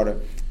the water,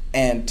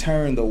 and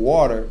turn the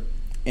water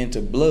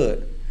into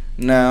blood.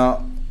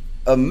 Now,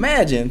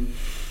 imagine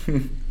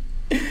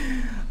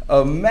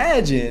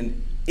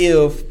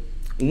if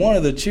one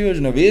of the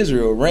children of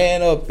Israel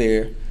ran up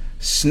there,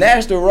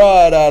 snatched the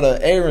rod out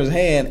of Aaron's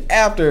hand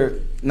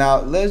after,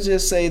 now let's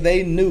just say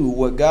they knew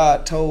what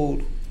God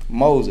told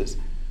Moses.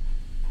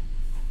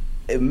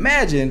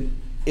 Imagine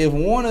if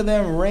one of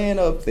them ran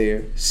up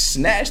there,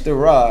 snatched the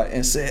rod,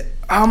 and said,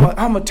 I'm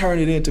going to turn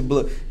it into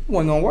blood. It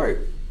wasn't going to work.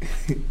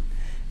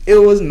 It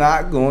was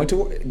not going to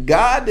work.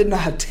 God did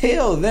not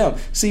tell them.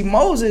 See,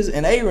 Moses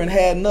and Aaron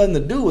had nothing to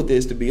do with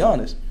this, to be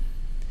honest.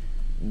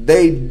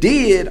 They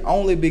did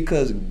only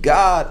because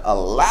God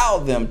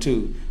allowed them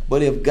to.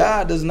 But if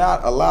God does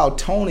not allow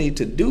Tony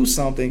to do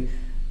something,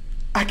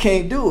 I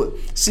can't do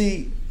it.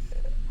 See,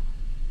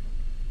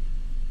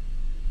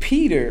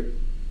 Peter,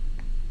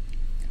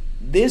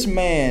 this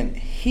man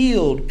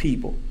healed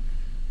people.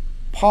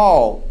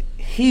 Paul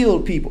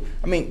healed people.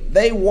 I mean,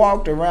 they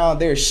walked around,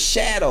 their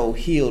shadow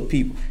healed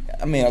people.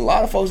 I mean, a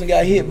lot of folks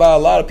got hit by a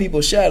lot of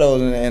people's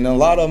shadows, and a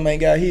lot of them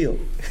ain't got healed.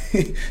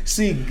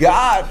 See,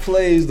 God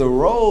plays the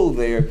role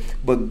there,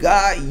 but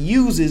God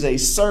uses a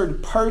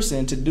certain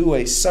person to do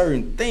a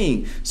certain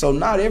thing. So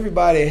not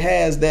everybody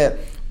has that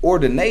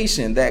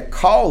ordination, that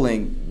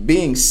calling,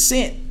 being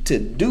sent to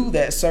do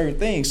that certain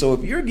thing. So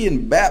if you're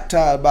getting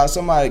baptized by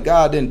somebody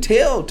God didn't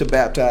tell to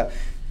baptize,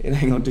 it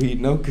ain't gonna do you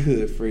no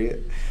good,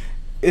 Fred.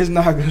 It's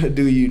not gonna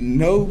do you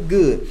no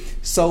good.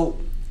 So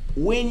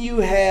when you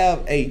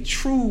have a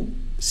true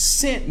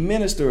sent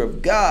minister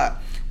of God,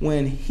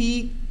 when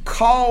he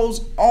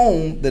calls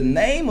on the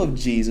name of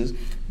Jesus,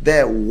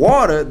 that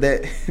water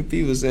that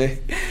people say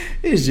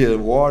it's just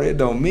water, it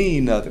don't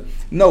mean nothing.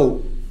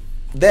 No,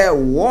 that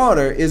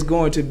water is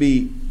going to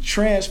be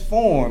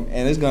transformed,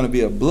 and it's going to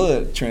be a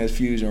blood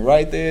transfusion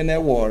right there in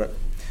that water.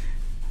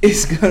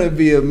 It's going to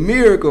be a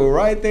miracle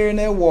right there in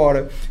that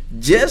water,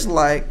 just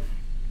like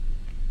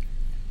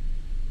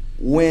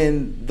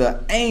when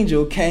the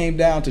angel came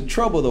down to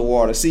trouble the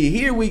water. See,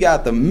 here we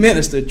got the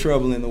minister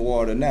troubling the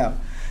water now.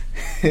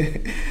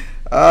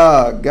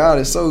 God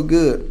is so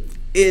good.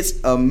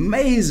 It's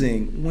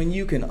amazing when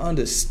you can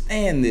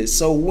understand this.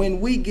 So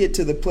when we get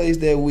to the place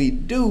that we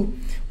do,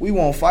 we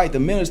won't fight the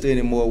minister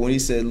anymore. When he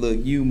said,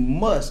 look, you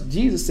must,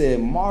 Jesus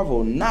said,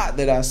 marvel not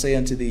that I say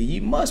unto thee,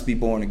 you must be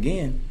born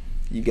again.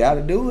 You got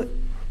to do it.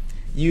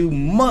 You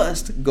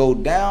must go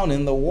down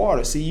in the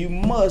water. See, you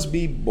must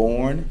be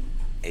born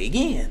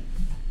again.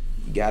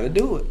 You got to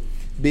do it,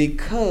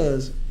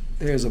 because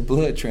there's a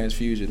blood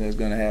transfusion that's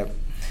going to happen.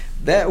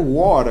 That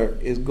water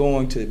is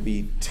going to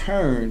be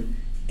turned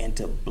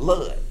into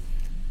blood.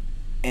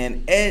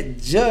 And at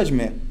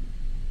judgment,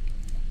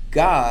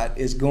 God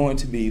is going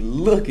to be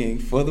looking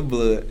for the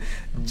blood.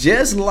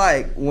 Just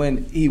like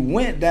when he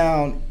went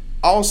down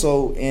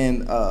also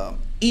in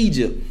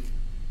Egypt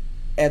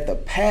at the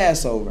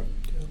Passover,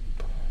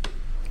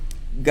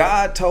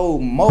 God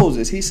told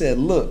Moses, he said,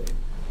 look,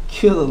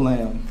 kill a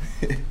lamb.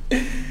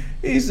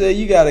 He said,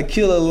 you got to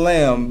kill a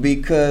lamb,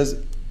 because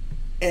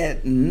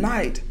at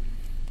night,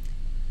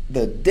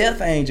 the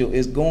death angel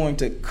is going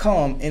to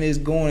come and is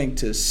going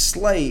to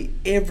slay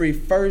every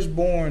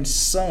firstborn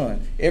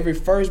son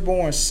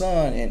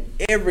in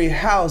every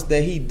house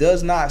that he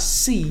does not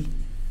see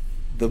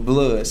the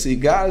blood. See,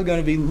 God is going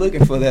to be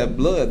looking for that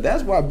blood.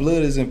 That's why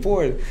blood is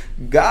important.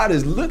 God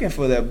is looking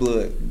for that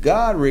blood.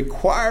 God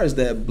requires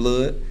that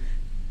blood.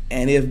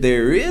 And if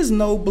there is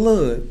no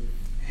blood,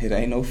 it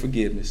ain't no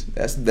forgiveness.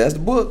 That's the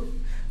book.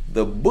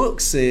 The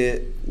book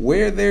said,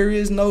 where there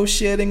is no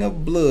shedding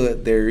of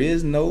blood, there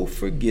is no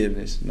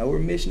forgiveness, no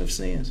remission of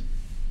sins.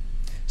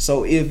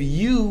 So if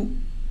you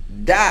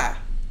die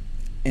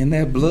and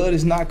that blood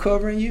is not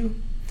covering you,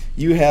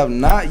 you have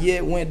not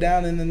yet went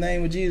down in the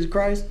name of Jesus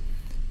Christ,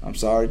 I'm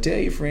sorry to tell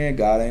you, friend,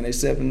 God ain't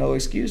accepting no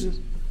excuses.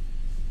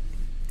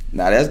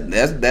 Now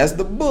that's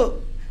the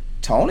book.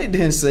 Tony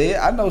didn't say it.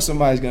 I know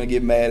somebody's going to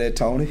get mad at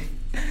Tony.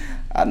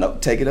 I know.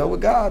 Take it up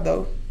with God,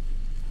 though.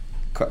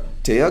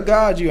 Tell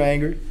God you're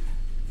angry.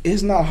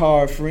 It's not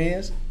hard,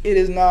 friends. It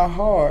is not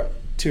hard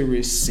to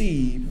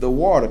receive the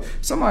water.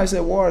 Somebody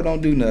said water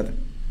don't do nothing.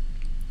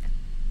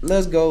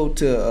 Let's go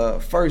to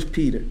 1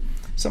 Peter.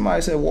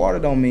 Somebody said water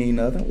don't mean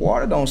nothing.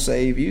 Water don't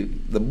save you.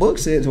 The book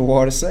says the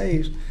water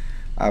saves.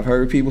 I've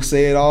heard people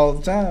say it all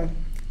the time.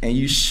 And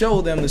you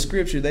show them the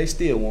scripture, they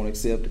still won't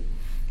accept it.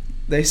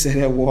 They say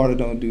that water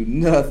don't do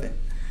nothing.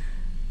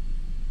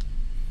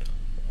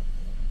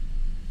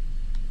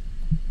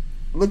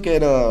 Look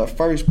at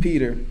 1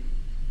 Peter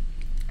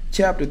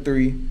chapter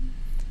 3,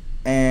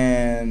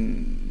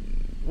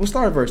 and we'll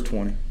start at verse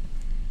 20.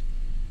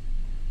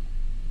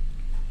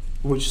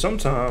 Which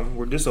sometime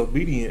were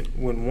disobedient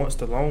when once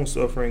the long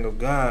suffering of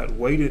God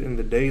waited in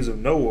the days of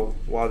Noah,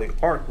 while the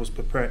ark was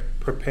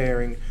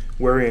preparing,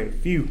 wherein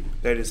few,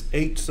 that is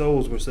 8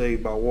 souls, were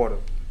saved by water.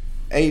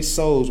 8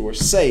 souls were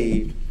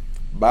saved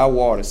by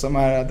water.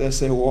 Somebody out there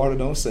said water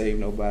don't save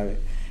nobody.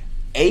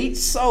 8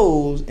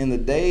 souls in the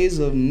days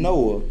of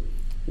Noah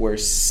were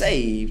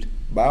saved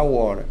by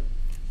water.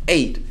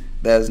 8.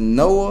 That's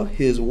Noah,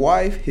 his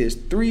wife, his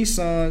 3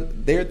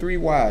 sons, their 3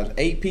 wives.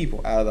 8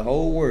 people out of the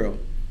whole world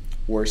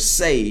were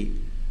saved.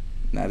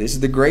 Now, this is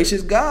the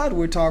gracious God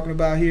we're talking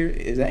about here.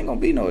 It ain't going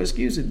to be no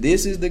excuses.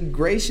 This is the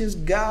gracious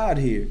God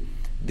here.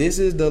 This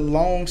is the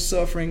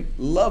long-suffering,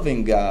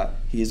 loving God.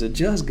 He's a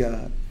just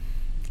God.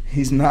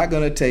 He's not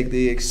going to take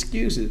the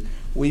excuses.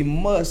 We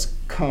must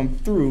come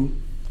through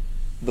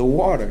the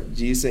water.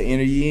 Jesus said,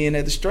 enter ye in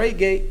at the straight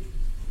gate.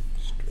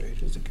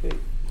 Straight as a gate.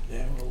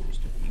 Narrow is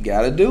the way. You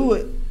got to do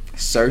it.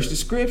 Search the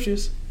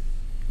scriptures.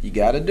 You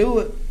got to do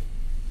it.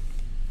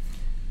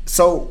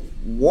 So,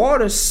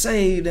 water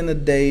saved in the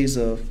days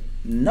of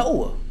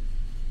Noah.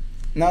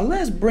 Now,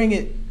 let's bring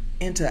it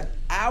into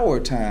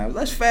our time.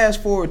 Let's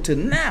fast forward to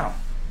now.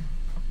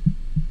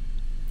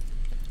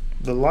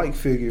 The like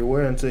figure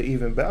whereunto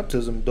even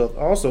baptism doth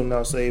also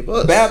now save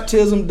us.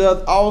 Baptism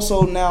doth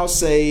also now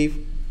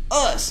save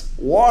us.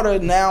 Water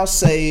now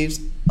saves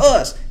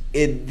us.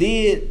 It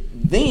did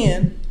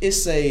then, it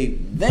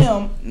saved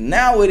them.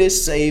 Now it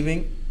is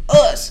saving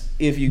us.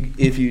 If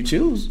you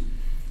choose.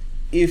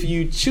 If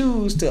you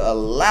choose to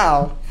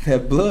allow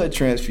that blood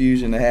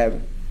transfusion to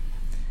happen.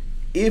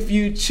 If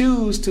you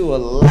choose to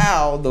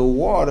allow the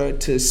water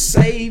to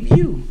save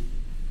you.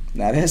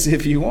 Now that's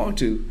if you want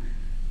to.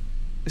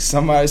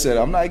 Somebody said,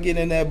 I'm not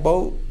getting in that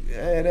boat.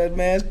 Yeah, that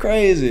man's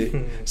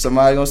crazy.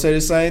 Somebody gonna say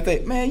the same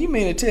thing. Man, you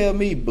mean to tell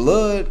me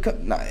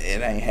blood? Nah,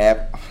 it ain't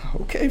happen.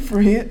 Okay,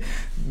 friend.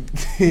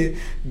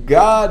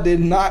 God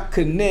did not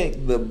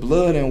connect the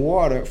blood and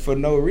water for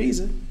no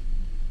reason.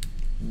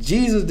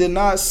 Jesus did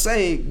not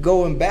say,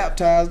 go and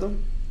baptize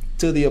them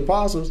to the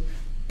apostles.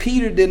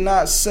 Peter did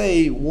not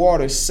say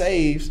water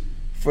saves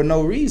for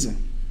no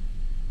reason.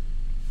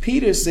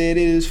 Peter said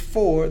it is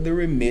for the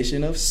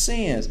remission of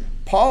sins.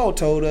 Paul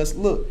told us,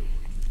 look,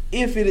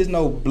 if it is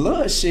no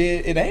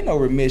bloodshed, it ain't no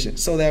remission.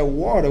 So that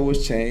water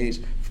was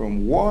changed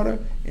from water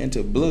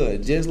into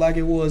blood, just like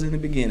it was in the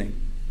beginning.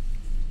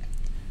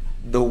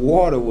 The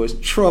water was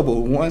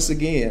troubled once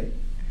again.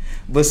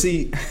 But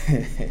see,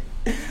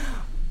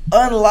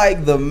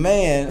 unlike the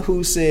man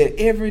who said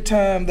every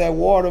time that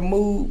water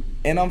moved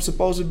and I'm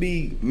supposed to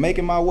be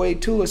making my way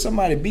to it,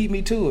 somebody beat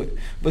me to it.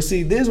 But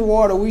see, this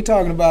water we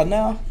talking about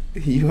now,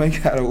 you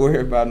ain't got to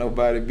worry about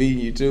nobody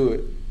beating you to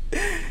it.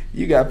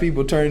 You got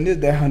people turning this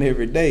down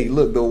every day.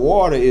 Look, the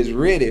water is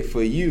ready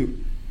for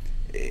you.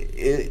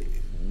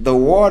 The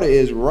water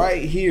is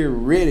right here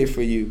ready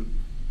for you.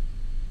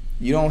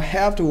 You don't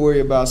have to worry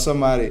about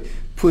somebody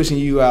pushing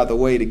you out the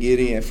way to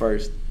get in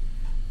first.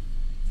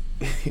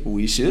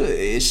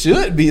 It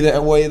should be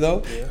that way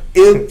though. Yeah.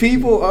 If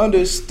people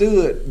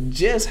understood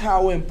just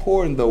how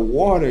important the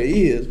water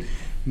is,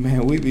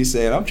 man, we'd be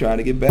saying, I'm trying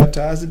to get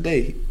baptized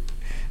today.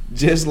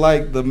 Just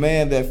like the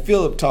man that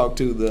Philip talked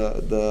to,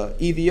 the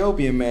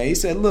Ethiopian man. He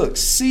said, look,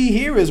 see,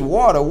 here is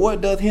water. What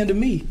doth hinder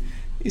me?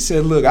 He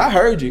said, look, I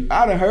heard you.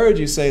 I done heard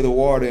you say the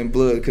water and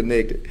blood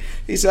connected.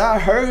 He said, I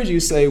heard you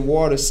say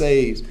water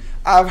saves.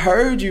 I've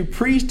heard you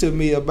preach to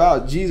me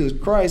about Jesus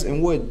Christ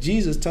and what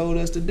Jesus told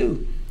us to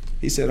do.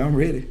 He said, I'm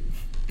ready.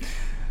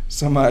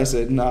 Somebody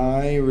said, nah,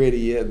 I ain't ready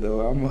yet,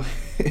 though.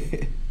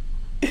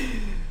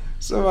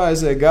 Somebody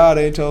said, God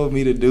ain't told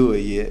me to do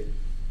it yet.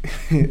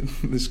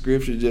 The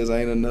scripture just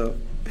ain't enough.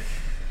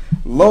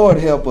 Lord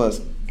help us.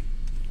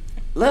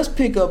 Let's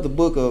pick up the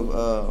book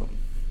of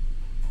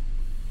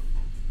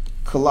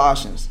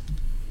Colossians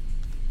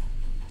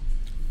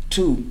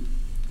 2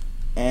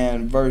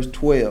 and verse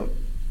 12.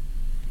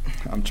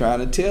 I'm trying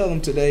to tell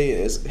them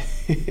today.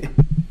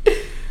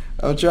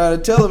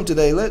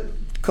 Let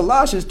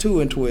Colossians 2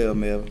 and 12,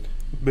 Melvin.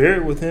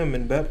 Buried with him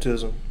in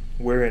baptism,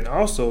 wherein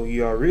also ye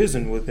are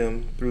risen with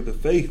him through the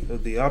faith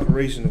of the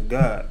operation of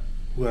God,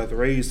 who hath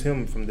raised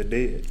him from the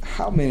dead.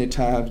 How many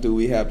times do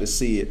we have to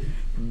see it?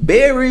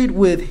 Buried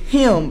with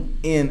him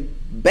in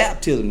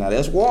baptism. Now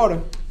that's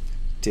water.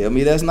 Tell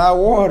me that's not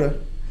water.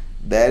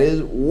 That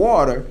is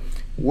water.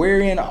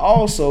 Wherein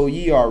also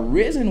ye are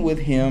risen with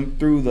him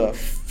through the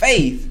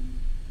faith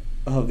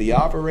of the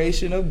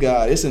operation of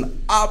God. It's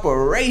an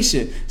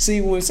operation.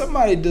 See, when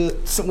somebody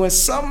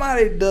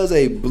does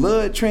a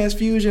blood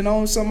transfusion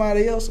on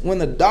somebody else, when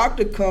the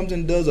doctor comes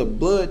and does a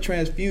blood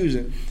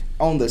transfusion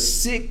on the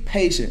sick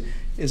patient,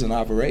 it's an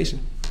operation.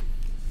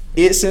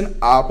 It's an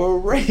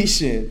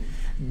operation.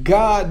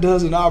 God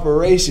does an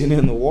operation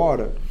in the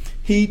water.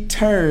 He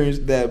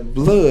turns that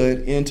blood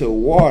into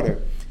water.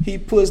 He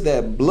puts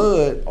that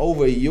blood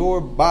over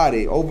your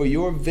body, over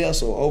your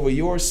vessel, over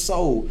your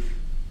soul.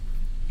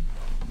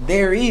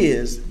 There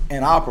is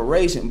an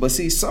operation. But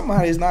see,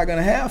 somebody's not going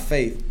to have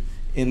faith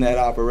in that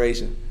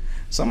operation.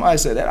 Somebody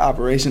said that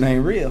operation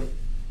ain't real.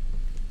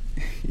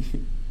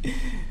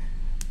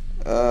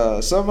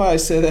 Somebody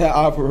said that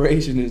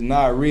operation is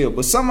not real.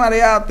 But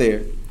somebody out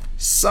there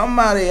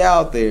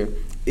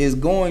is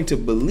going to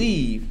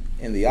believe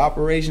in the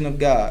operation of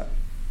God.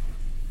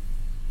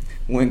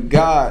 When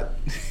God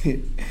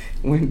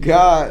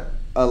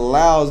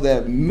allows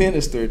that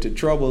minister to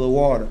trouble the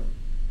water.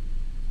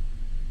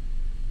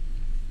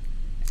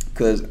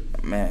 Because,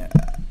 man,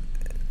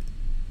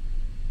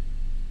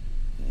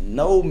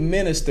 no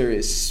minister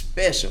is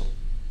special.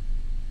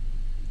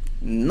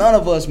 None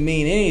of us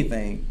mean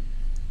anything.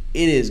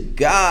 It is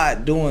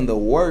God doing the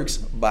works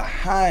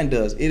behind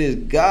us. It is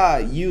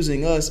God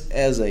using us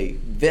as a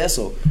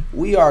vessel.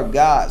 We are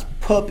God's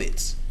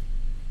puppets.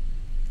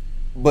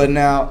 But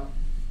now,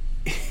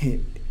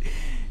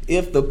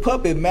 if the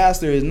puppet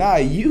master is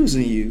not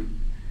using you,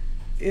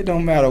 it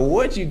don't matter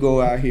what you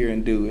go out here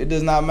and do. It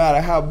does not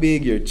matter how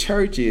big your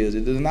church is.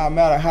 It does not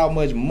matter how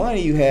much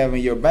money you have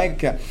in your bank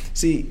account.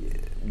 See,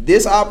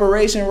 this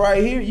operation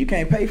right here, you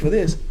can't pay for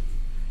this.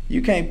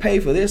 You can't pay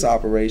for this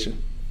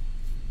operation.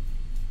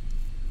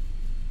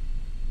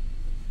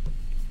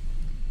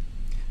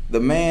 The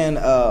man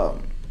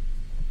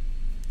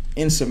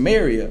in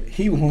Samaria,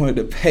 he wanted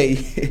to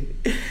pay.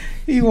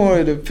 He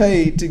wanted to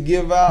pay to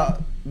give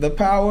out the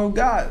power of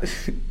God.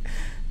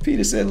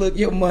 Peter said, look,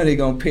 your money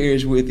gonna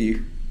perish with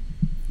you.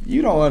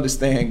 You don't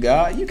understand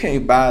God. You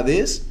can't buy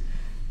this.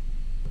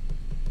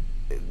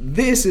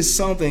 This is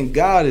something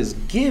God is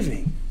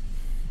giving.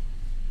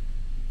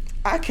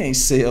 I can't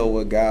sell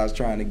what God's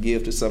trying to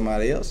give to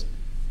somebody else.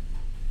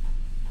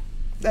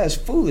 That's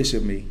foolish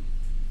of me.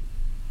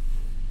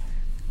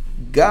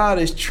 God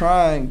is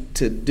trying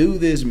to do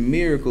this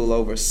miracle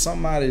over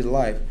somebody's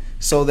life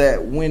so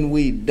that when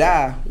we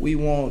die, we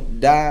won't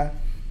die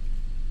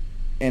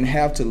and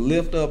have to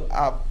lift up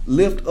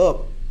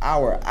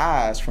our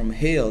eyes from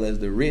hell as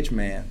the rich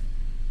man.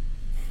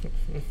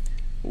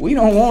 We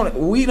don't want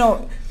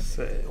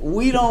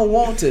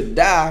to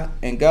die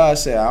and God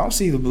say, I don't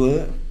see the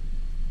blood.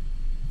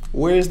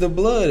 Where's the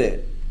blood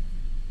at?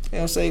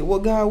 They'll say, well,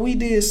 God, we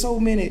did so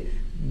many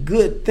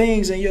good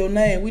things in your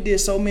name. We did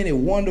so many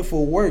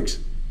wonderful works.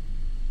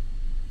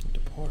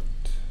 Depart.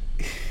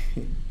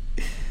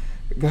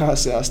 God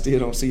said, I still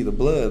don't see the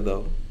blood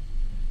though.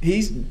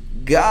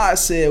 God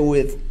said,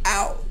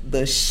 without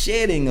the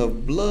shedding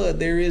of blood,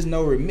 there is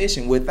no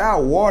remission.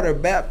 Without water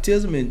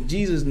baptism in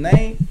Jesus'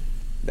 name,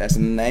 that's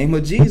in the name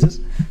of Jesus.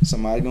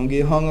 Somebody's going to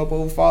get hung up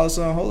over Father,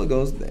 Son, Holy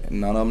Ghost.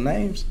 None of them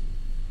names.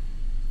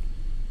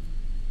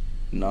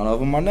 None of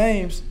them are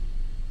names.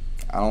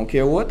 I don't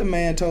care what the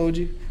man told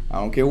you. I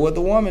don't care what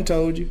the woman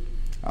told you.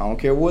 I don't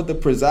care what the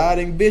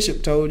presiding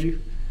bishop told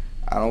you.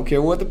 I don't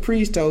care what the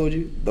priest told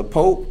you. The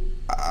Pope.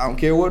 I don't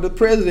care what the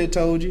president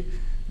told you.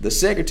 The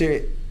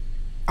secretary.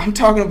 I'm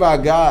talking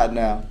about God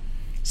now.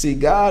 See,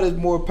 God is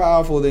more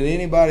powerful than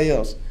anybody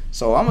else.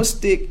 So I'm going to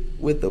stick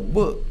with the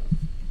book.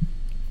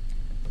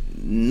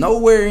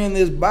 Nowhere in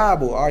this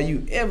Bible are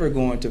you ever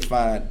going to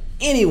find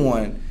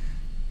anyone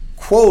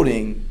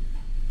quoting,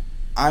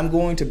 I'm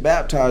going to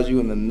baptize you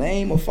in the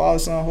name of Father,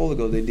 Son, Holy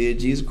Ghost. They did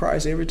Jesus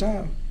Christ every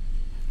time.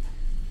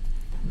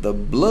 The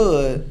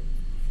blood,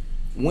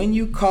 when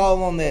you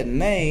call on that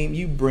name,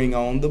 you bring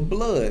on the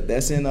blood.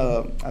 That's in,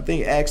 I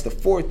think, Acts the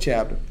 4th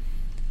chapter,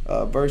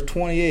 verse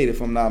 28,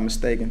 if I'm not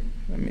mistaken.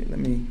 Let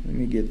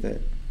me get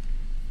that.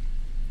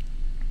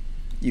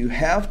 You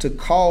have to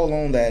call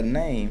on that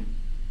name.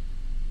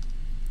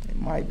 It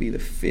might be the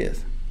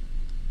 5th.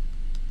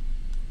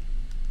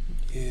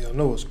 Yeah, I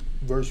know what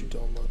verse you're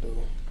talking about, though.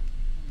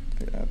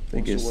 I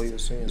think it's the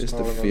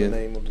 5th. On the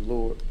name of the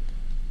Lord.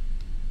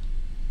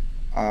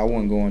 I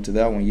wouldn't go into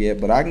that one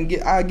yet, but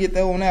I'll get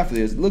that one after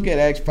this. Look at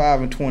Acts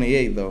 5 and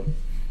 28 though.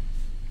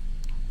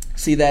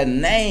 See, that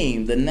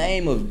name, the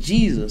name of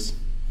Jesus,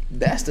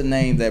 that's the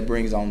name that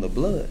brings on the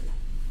blood.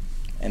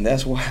 And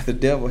that's why the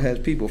devil has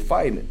people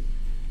fighting it.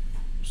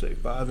 Say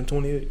 5 and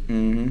 28.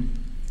 Mm-hmm.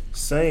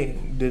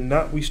 Saying, did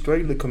not we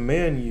straightly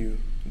command you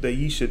that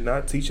ye should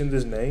not teach in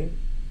this name?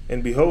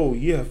 And behold,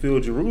 ye have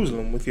filled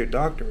Jerusalem with your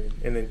doctrine,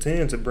 and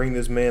intend to bring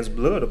this man's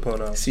blood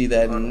upon us. See,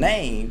 that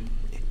name,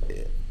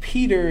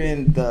 Peter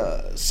and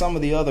some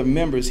of the other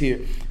members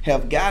here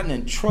have gotten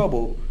in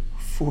trouble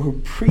for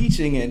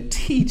preaching and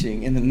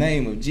teaching in the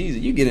name of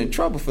Jesus. You get in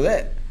trouble for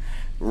that.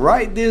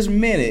 Right this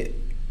minute,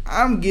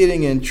 I'm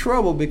getting in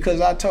trouble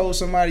because I told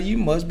somebody you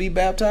must be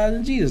baptized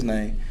in Jesus'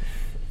 name.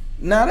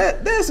 Now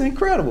that's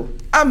incredible.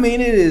 I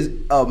mean, it is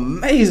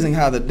amazing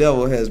how the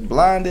devil has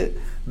blinded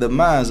the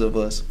minds of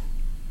us.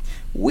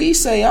 We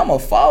say, I'm a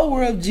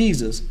follower of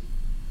Jesus.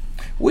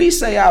 We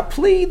say, I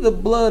plead the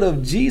blood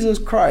of Jesus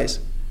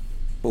Christ.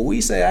 But we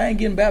say, I ain't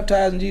getting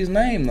baptized in Jesus'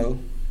 name, though.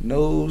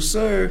 No,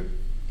 sir.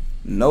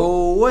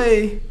 No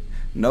way.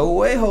 No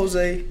way,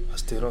 Jose.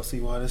 still don't see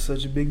why that's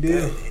such a big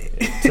deal.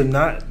 To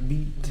not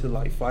be, to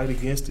like fight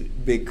against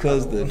it.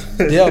 Because the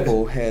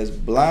devil has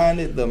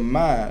blinded the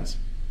minds.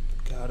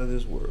 God of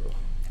this world.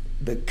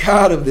 The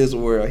God of this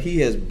world.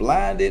 He has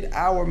blinded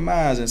our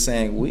minds and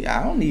saying,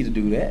 I don't need to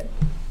do that.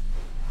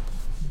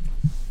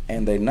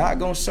 And they're not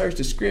going to search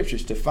the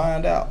scriptures to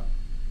find out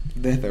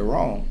that they're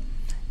wrong.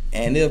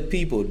 And if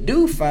people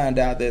do find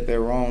out that they're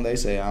wrong, they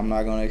say, I'm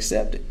not going to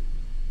accept it.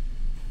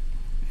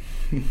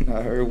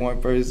 I heard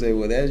one person say,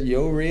 well, that's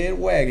your red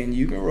wagon.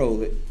 You can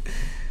roll it.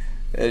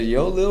 That's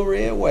your little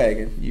red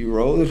wagon. You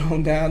roll it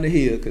on down the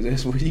hill because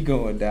that's where you're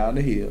going, down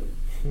the hill.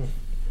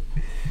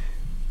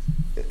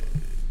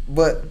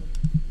 But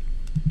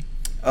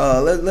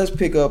let's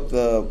pick up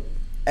the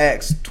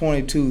Acts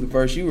 22, the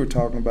verse you were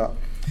talking about,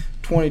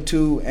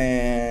 22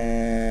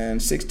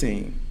 and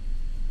 16.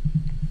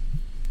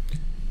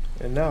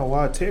 And now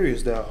why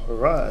tarriest thou?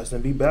 Arise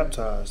and be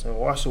baptized, and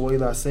wash away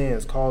thy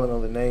sins, calling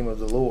on the name of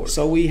the Lord.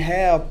 So we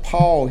have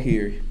Paul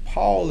here.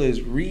 Paul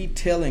is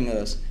retelling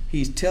us.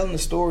 He's telling the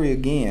story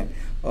again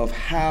of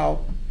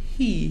how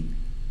he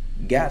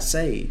got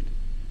saved,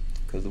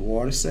 because the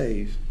water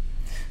saves.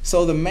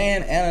 So the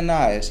man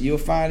Ananias, you'll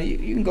find, you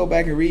can go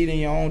back and read in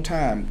your own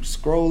time.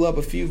 Scroll up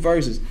a few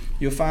verses.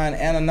 You'll find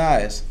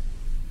Ananias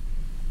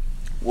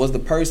was the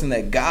person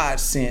that God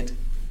sent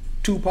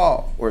to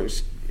Paul, or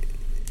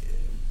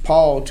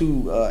Paul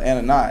to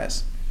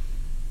Ananias.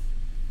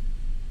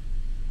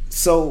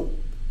 So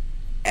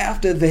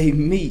after they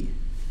meet,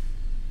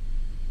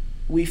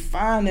 we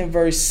find in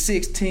verse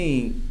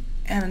 16,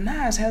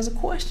 Ananias has a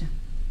question.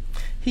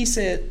 He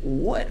said,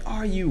 what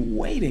are you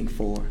waiting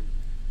for?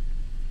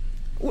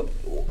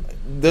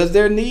 Does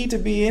there need to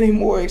be any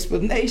more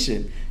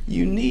explanation?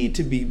 You need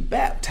to be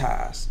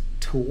baptized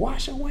to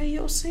wash away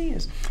your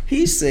sins.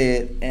 He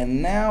said,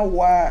 and now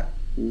why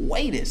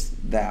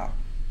waitest thou?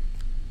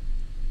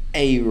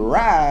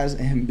 Arise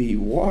and be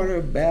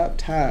water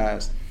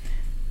baptized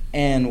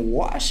and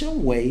wash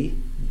away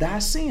thy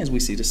sins. We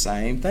see the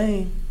same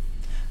thing.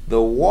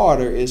 The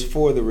water is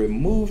for the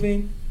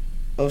removing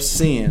of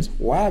sins.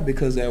 Why?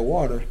 Because that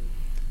water,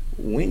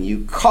 when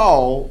you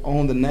call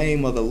on the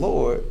name of the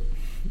Lord,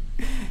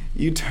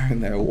 you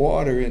turn that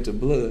water into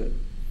blood.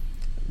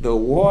 The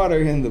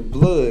water and the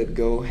blood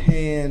go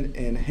hand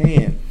in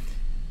hand.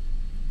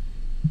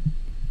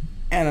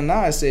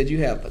 Ananias said you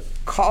have to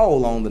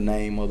call on the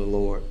name of the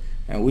Lord.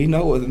 And we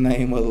know what the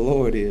name of the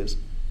Lord is.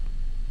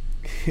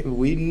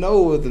 We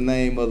know what the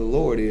name of the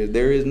Lord is.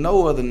 There is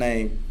no other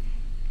name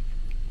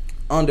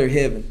under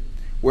heaven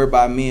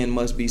whereby men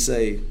must be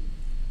saved.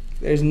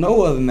 There's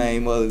no other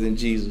name other than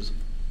Jesus.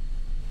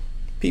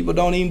 People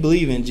don't even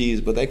believe in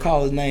Jesus, but they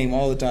call his name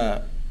all the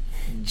time.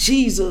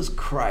 Jesus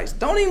Christ.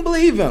 Don't even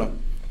believe in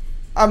him.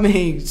 I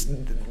mean,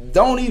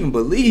 don't even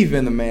believe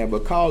in the man,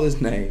 but call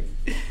his name.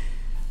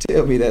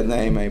 Tell me that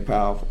name ain't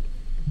powerful.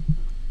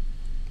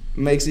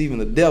 Makes even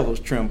the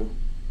devils tremble.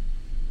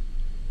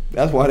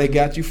 That's why they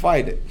got you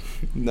fighting.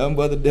 Nothing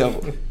but the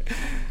devil.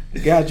 They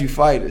got you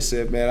fighting.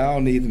 Said, man, I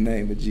don't need the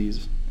name of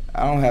Jesus.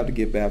 I don't have to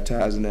get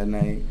baptized in that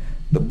name.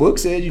 The book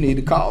says you need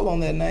to call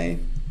on that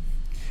name.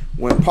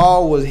 When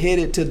Paul was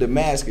headed to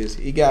Damascus,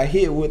 he got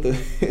hit with a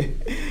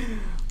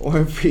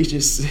one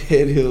preacher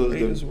said it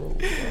was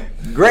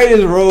the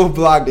greatest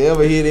roadblock to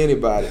ever hit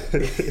anybody.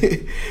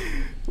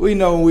 We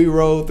know when we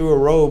roll through a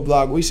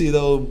roadblock, we see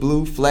those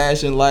blue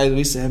flashing lights.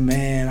 We say,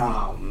 man,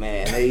 oh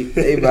man,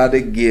 they about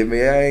to get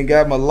me. I ain't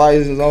got my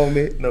license on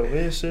me. No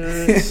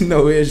insurance.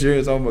 No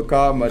insurance on my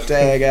car, my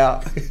tag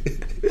out.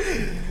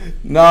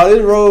 No,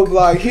 this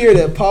roadblock here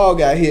that Paul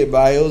got hit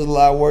by, it was a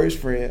lot worse,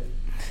 friend.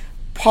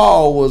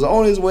 Paul was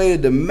on his way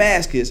to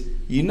Damascus.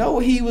 You know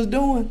what he was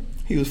doing?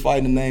 He was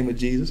fighting the name of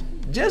Jesus.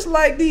 Just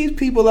like these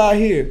people out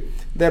here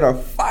that are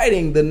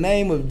fighting the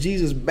name of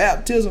Jesus'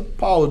 baptism,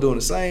 Paul was doing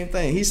the same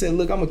thing. He said,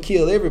 look, I'm going to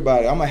kill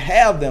everybody. I'm going to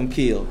have them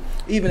killed.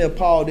 Even if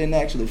Paul didn't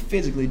actually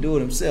physically do it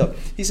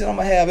himself. He said, I'm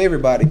going to have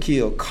everybody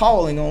killed,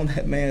 calling on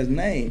that man's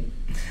name.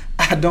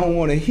 I don't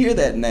want to hear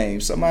that name.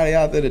 Somebody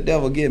out there, the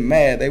devil, get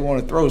mad. They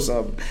want to throw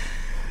something.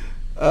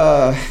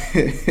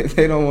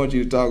 They don't want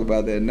you to talk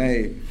about that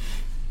name.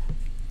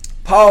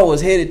 Paul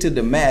was headed to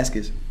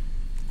Damascus.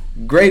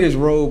 Greatest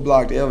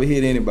roadblock to ever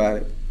hit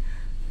anybody.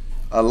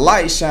 A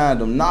light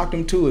shined him, knocked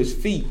him to his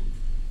feet.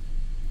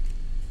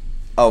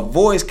 A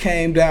voice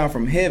came down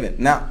from heaven.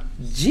 Now,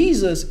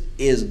 Jesus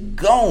is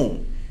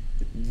gone.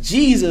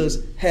 Jesus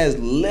has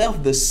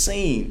left the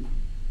scene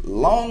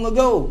long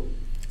ago.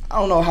 I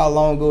don't know how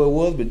long ago it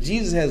was, but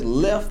Jesus has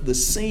left the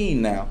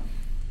scene now.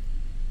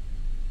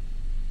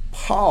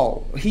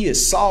 Paul, he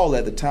is Saul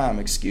at the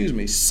time,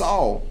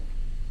 Saul.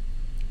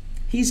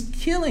 He's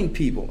killing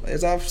people,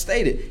 as I've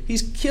stated.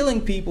 He's killing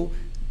people,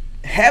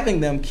 having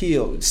them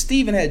killed.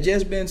 Stephen had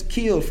just been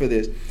killed for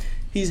this.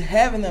 He's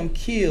having them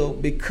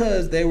killed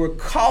because they were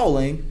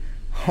calling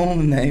on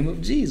the name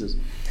of Jesus.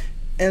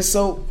 And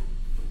so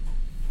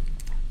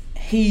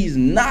he's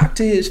knocked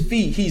to his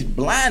feet. He's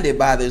blinded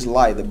by this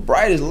light, the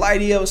brightest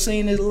light he ever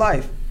seen in his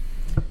life.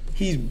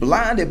 He's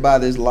blinded by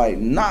this light,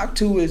 knocked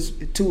to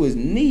his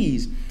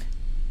knees.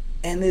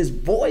 And this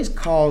voice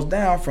calls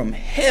down from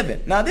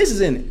heaven. Now this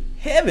is in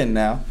heaven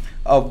now.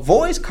 A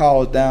voice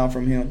calls down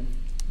from him,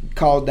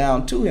 calls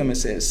down to him and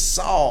says,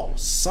 Saul,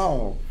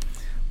 Saul,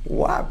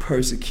 why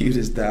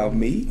persecutest thou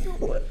me?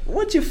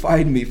 What you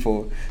fighting me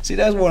for? See,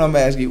 that's what I'm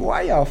asking you.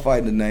 Why y'all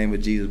fighting the name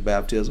of Jesus'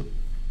 baptism?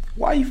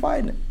 Why are you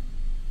fighting it?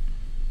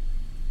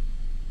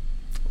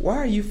 Why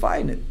are you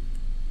fighting it?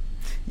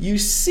 You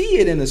see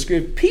it in the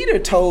script. Peter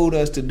told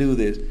us to do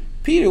this.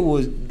 Peter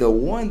was the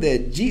one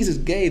that Jesus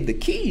gave the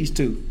keys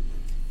to.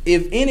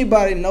 If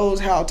anybody knows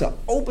how to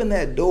open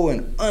that door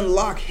and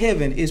unlock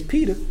heaven, it's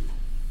Peter.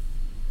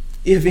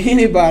 If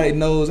anybody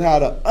knows how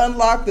to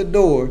unlock the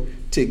door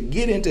to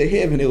get into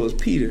heaven, it was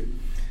Peter.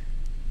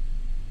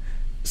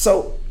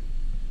 So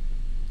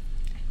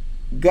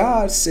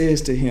God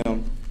says to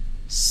him,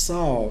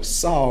 Saul,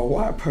 Saul,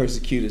 why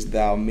persecutest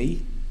thou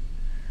me?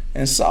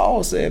 And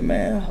Saul said,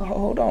 man,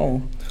 hold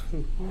on.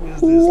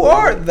 Who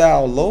art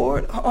thou,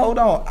 Lord? Hold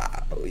on.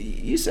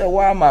 You said,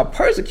 why am I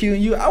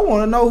persecuting you? I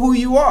want to know who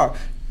you are.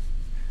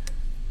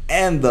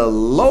 And the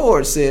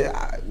Lord said,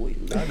 I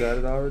got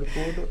it already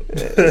pulled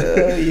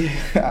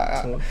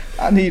up.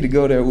 I need to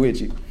go there with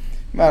you.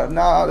 No,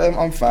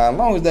 I'm fine, as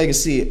long as they can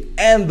see it.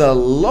 And the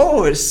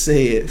Lord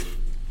said,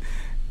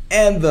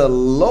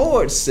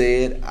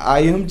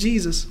 I am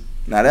Jesus.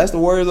 Now that's the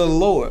words of the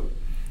Lord.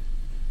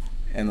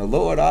 And the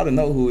Lord ought to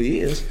know who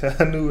he is.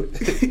 I knew it.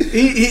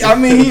 he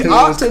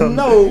ought to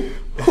know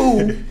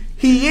who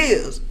he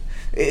is.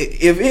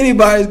 If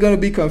anybody's going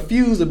to be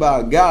confused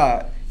about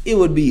God, it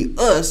would be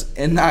us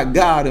and not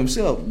God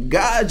himself.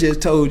 God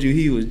just told you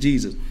he was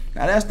Jesus.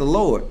 Now that's the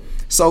Lord.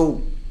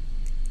 So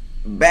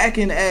back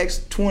in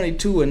Acts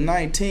 22 and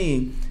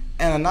 19,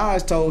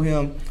 Ananias told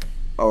him,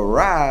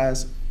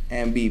 arise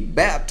and be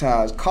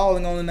baptized,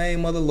 calling on the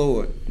name of the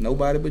Lord.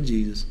 Nobody but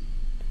Jesus.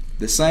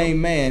 The same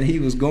man he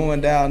was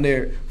going down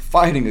there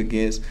fighting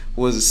against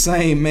was the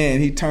same man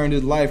he turned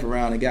his life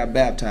around and got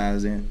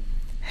baptized in.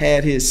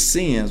 Had his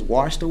sins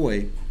washed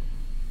away.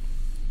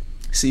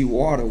 See,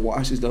 water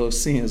washes those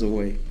sins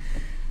away.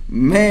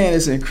 Man,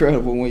 it's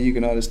incredible when you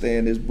can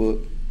understand this book.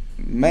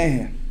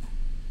 Man.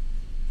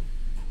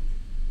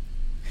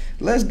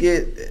 Let's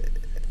get,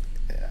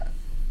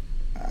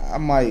 I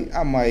might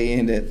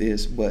end at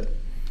this, but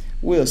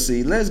we'll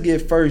see. Let's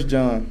get 1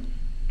 John.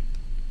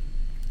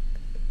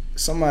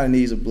 Somebody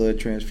needs a blood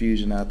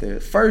transfusion out there.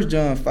 1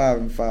 John 5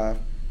 and 5.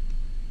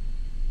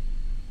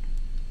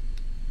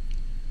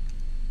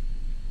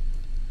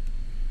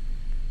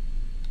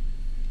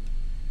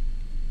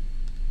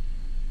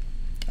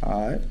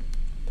 All right.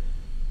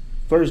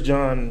 1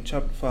 John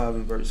chapter 5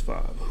 and verse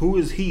 5. Who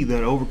is he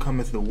that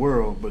overcometh the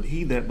world, but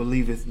he that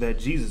believeth that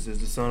Jesus is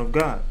the Son of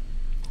God?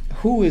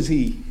 Who is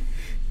he?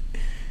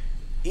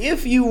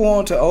 If you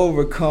want to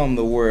overcome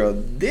the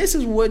world, this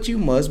is what you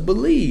must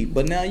believe.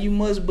 But now you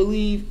must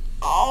believe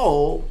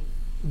all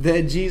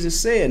that Jesus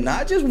said,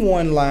 not just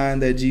one line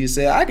that Jesus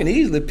said. I can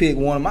easily pick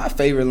one of my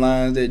favorite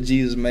lines that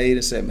Jesus made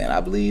and say, man,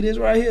 I believe this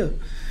right here.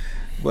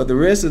 But the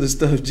rest of the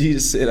stuff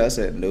Jesus said, I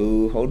said,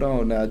 no, hold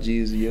on now,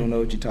 Jesus, you don't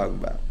know what you're talking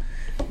about.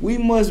 We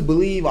must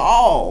believe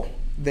all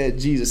that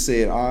Jesus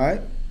said, all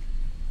right?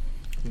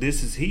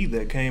 This is he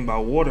that came by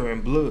water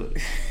and blood,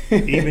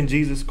 even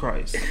Jesus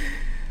Christ.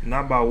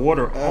 Not by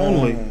water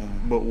only,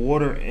 but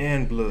water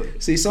and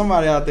blood. See,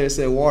 somebody out there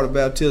said water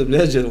baptism,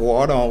 that's just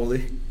water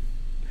only.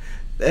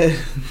 That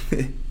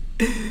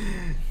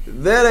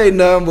ain't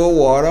nothing but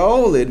water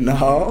only.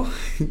 No.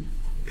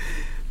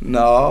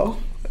 No.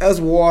 That's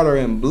water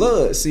and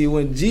blood. See,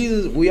 when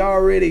Jesus, we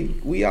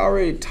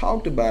already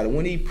talked about it.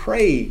 When he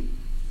prayed,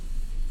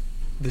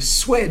 the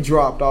sweat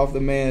dropped off the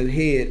man's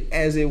head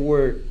as it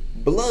were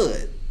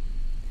blood.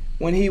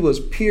 When he was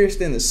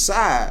pierced in the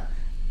side,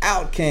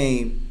 out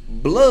came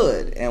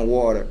blood and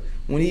water.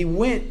 When he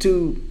went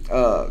to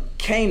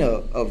Cana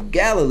of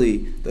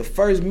Galilee, the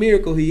first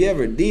miracle he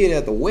ever did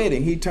at the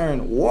wedding, he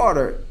turned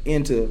water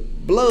into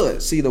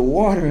blood. See, the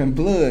water and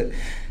blood,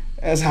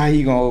 that's how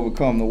he gonna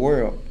overcome the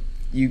world.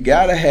 You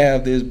gotta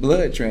have this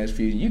blood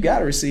transfusion. You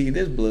gotta receive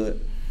this blood.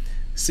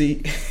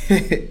 See,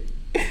 it's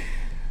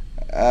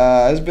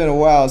been a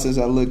while since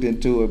I looked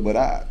into it, but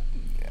I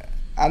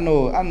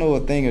know a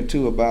thing or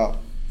two about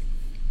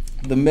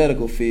the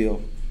medical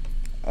field,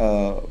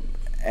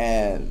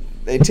 and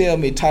they tell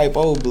me type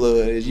O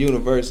blood is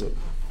universal.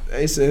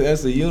 They say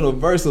that's a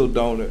universal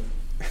donor.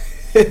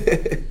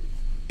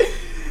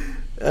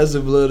 That's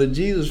the blood of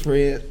Jesus,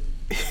 friend.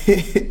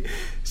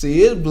 See,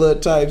 his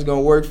blood type's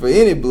gonna work for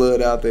any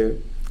blood out there.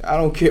 I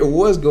don't care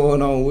what's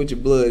going on with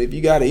your blood. If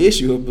you got an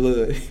issue of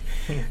blood,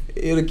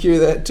 it'll cure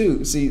that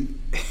too. See,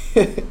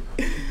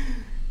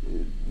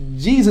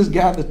 Jesus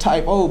got the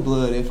type O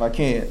blood,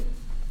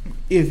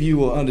 if you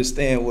will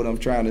understand what I'm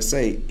trying to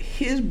say.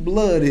 His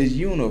blood is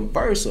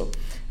universal.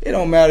 It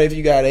don't matter if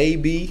you got A,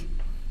 B,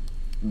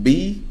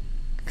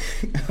 I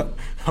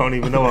don't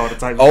even know all the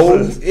types of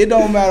blood. It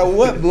don't matter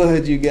what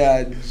blood you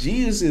got.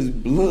 Jesus'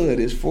 blood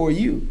is for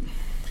you.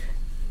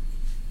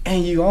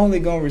 And you only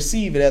gonna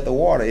receive it at the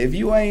water. If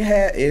you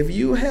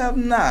have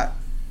not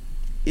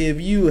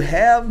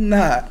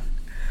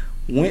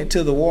went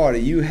to the water,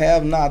 you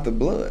have not the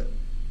blood.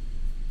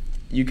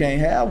 You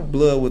can't have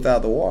blood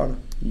without the water.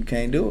 You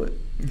can't do it.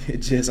 It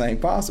just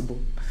ain't possible.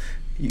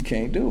 You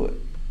can't do it.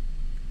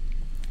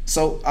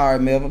 So, all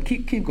right, Melvin,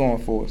 keep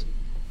going for us.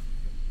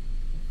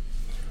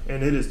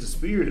 And it is the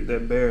Spirit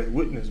that beareth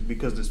witness,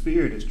 because the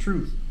Spirit is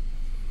truth.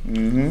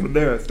 Mm-hmm. For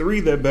there are three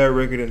that bear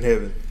record in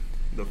heaven: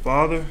 the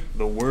Father,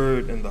 the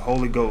Word, and the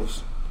Holy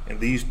Ghost. And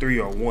these three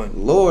are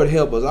one. Lord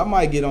help us. I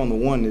might get on the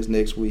oneness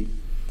next week.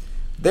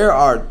 There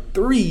are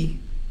three,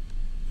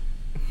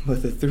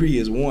 but the three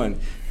is one.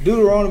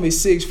 Deuteronomy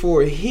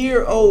 6:4.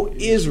 Hear, O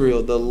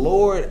Israel, the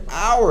Lord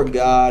our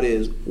God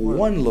is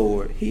one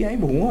Lord. He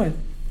ain't but one.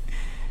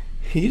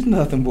 He's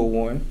nothing but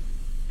one.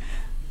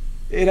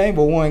 It ain't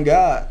but one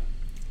God.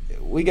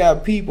 We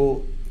got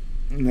people.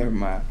 Never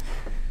mind.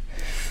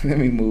 Let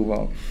me move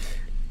on.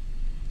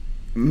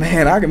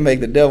 Man, I can make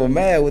the devil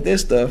mad with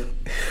this stuff.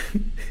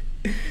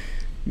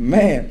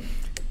 Man,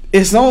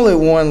 it's only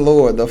one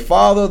Lord. The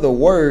Father, the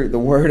Word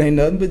ain't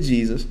nothing but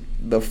Jesus.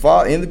 The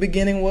Father, in the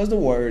beginning was the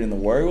Word, and the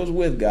Word was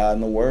with God,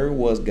 and the Word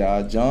was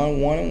God. John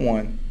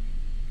 1:1.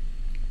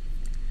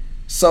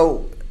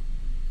 So,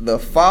 the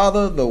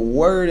Father, the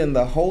Word, and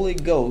the Holy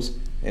Ghost,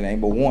 it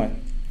ain't but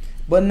one.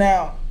 But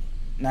now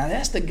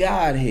that's the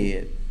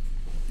Godhead.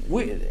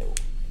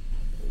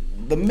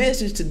 The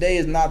message today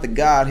is not the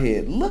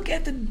Godhead. Look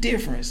at the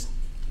difference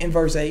in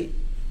verse 8.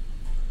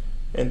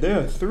 And there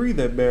are three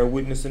that bear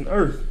witness in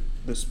earth: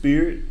 the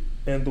Spirit,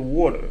 and the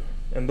water,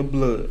 and the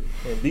blood.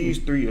 And these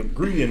three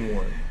agree in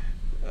one.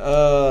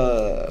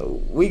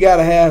 We got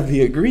to have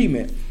the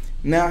agreement.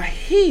 Now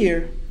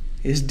here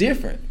is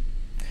different.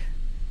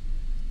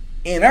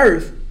 In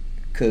earth,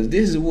 because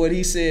this is what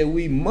he said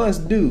we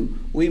must do.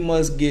 We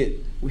must get,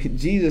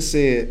 Jesus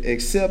said,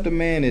 except a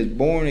man is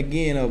born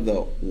again of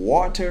the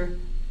water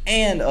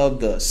and of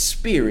the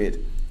Spirit,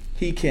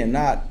 he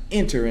cannot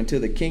enter into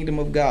the kingdom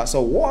of God.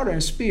 So water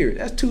and spirit,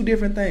 that's two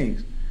different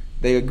things.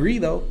 They agree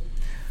though.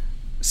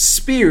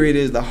 Spirit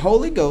is the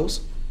Holy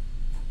Ghost,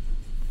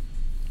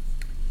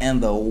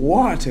 and the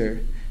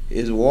water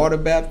is water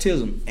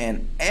baptism.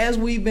 And as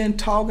we've been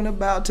talking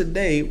about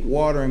today,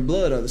 water and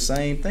blood are the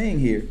same thing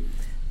here.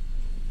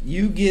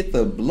 You get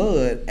the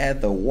blood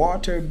at the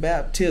water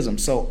baptism.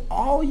 So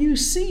all you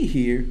see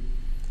here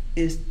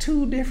is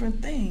two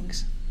different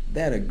things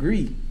that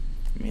agree.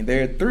 I mean,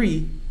 there are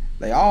three.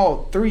 They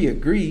all three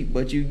agree,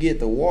 but you get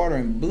the water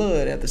and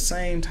blood at the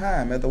same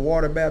time at the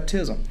water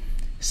baptism.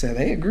 So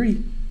they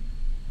agree.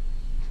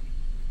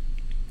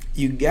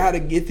 You got to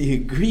get the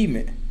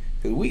agreement,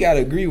 because we got to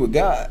agree with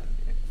God.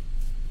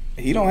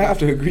 He don't have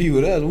to agree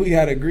with us. We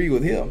got to agree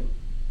with him.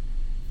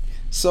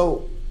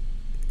 So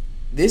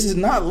this is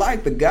not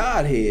like the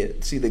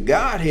Godhead. See, the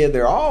Godhead,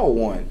 they're all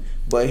one.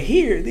 But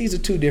here, these are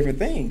two different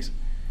things.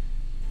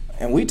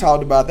 And we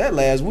talked about that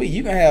last week.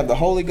 You can have the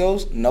Holy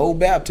Ghost, no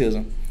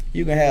baptism.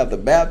 You can have the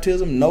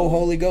baptism, no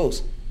Holy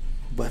Ghost.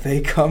 But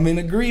they come in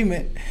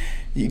agreement.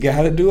 You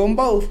got to do them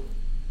both.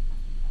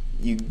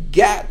 You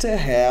got to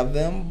have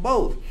them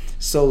both.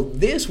 So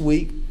this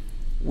week,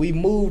 we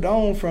moved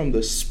on from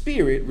the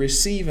Spirit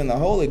receiving the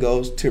Holy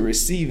Ghost to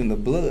receiving the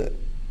blood,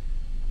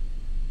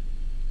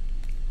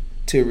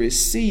 to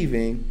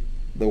receiving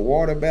the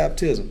water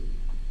baptism.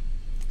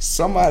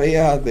 Somebody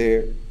out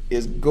there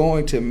is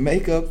going to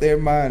make up their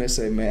mind and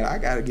say, man, I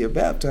got to get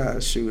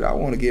baptized. Shoot, I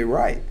want to get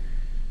right.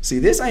 See,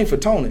 this ain't for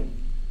Tony.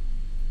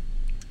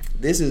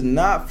 This is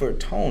not for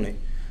Tony.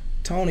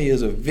 Tony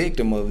is a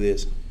victim of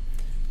this.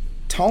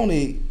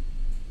 Tony,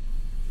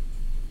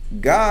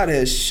 God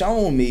has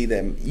shown me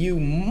that you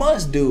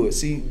must do it.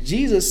 See,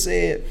 Jesus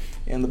said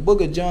in the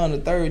book of John, the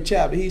 3rd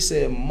chapter, he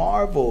said,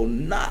 marvel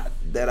not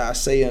that I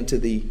say unto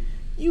thee,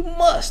 you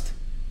must.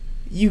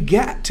 You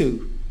got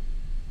to.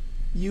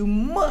 You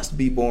must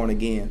be born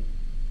again.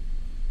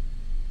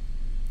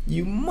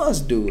 You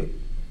must do it.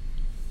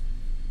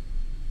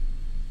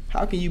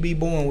 How can you be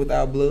born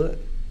without blood?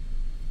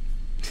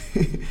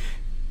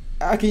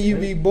 How can you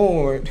be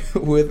born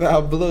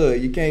without blood?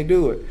 You can't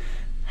do it.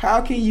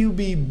 How can you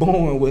be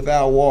born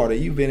without water?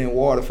 You've been in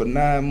water for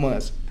 9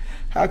 months.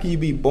 How can you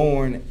be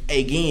born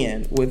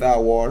again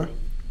without water?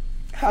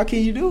 How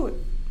can you do it?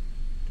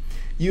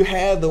 You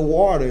had the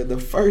water the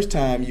first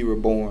time you were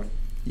born.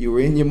 You were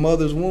in your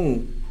mother's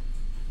womb.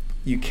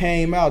 You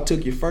came out,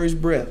 took your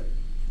first breath.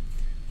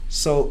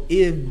 So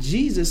if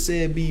Jesus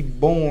said be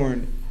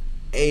born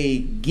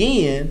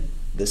again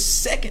the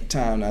second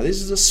time, now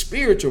this is a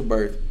spiritual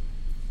birth,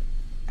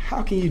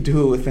 how can you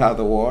do it without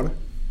the water?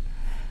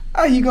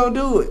 How you gonna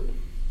do it?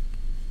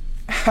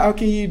 How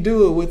can you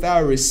do it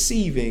without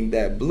receiving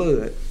that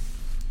blood?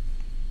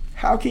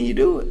 How can you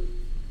do it?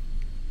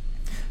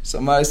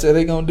 Somebody said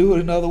they're gonna do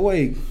it another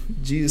way.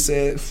 Jesus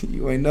said,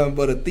 you ain't nothing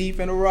but a thief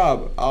and a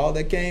robber. All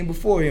that came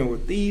before him were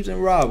thieves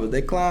and robbers.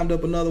 They climbed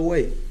up another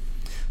way.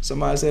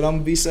 Somebody said, I'm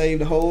gonna be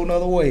saved a whole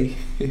nother way.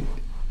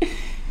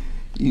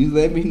 You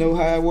let me know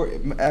how it works.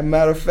 As a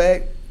matter of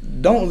fact,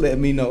 don't let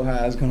me know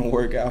how it's gonna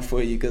work out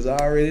for you, because I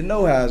already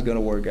know how it's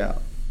gonna work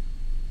out.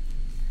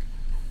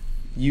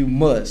 You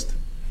must.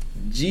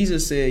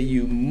 Jesus said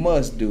you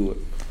must do it.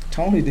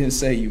 Tony didn't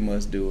say you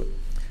must do it.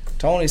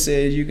 Tony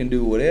says you can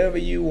do whatever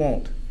you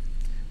want.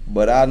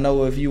 But I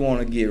know if you want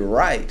to get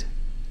right,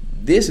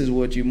 this is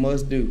what you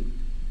must do.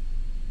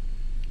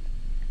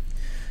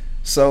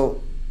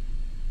 So,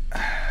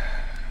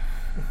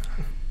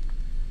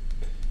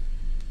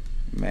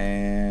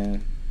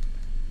 man,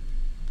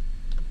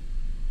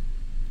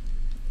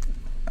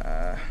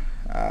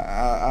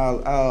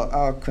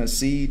 I'll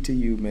concede to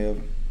you,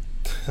 Melvin.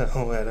 I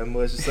don't have that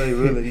much to say,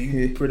 really.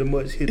 You pretty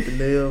much hit the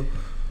nail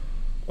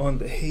on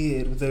the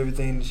head with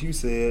everything that you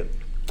said,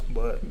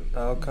 but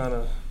I'll kind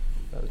of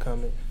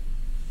comment.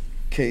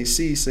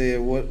 KC said,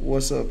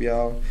 "What's up,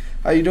 y'all?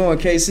 How you doing,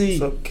 KC?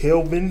 What's up,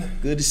 Kelvin?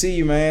 Good to see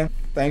you, man.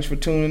 Thanks for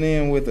tuning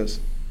in with us."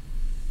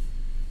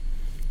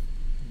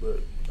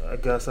 But I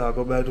guess I'll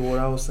go back to what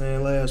I was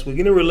saying last week,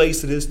 and it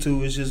relates to this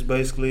too. It's just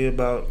basically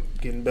about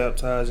getting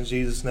baptized in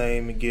Jesus'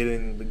 name and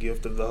getting the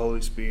gift of the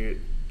Holy Spirit.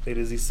 It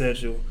is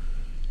essential,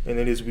 and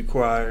it is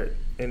required,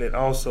 and it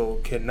also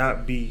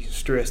cannot be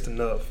stressed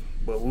enough.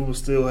 But we will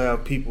still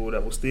have people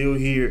that will still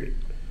hear it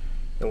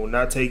and will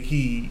not take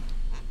heed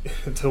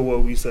to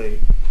what we say.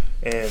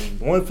 And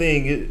one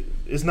thing,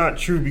 it's not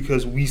true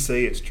because we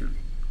say it's true.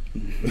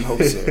 No,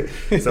 sir.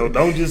 So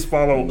don't just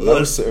follow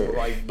us sir.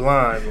 like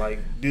blind. Like,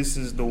 this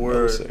is the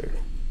word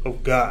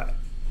of God.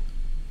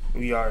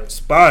 We are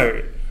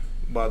inspired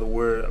by the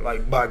word,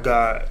 like by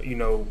God, you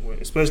know,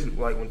 especially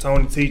like when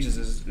Tony teaches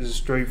is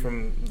straight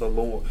from the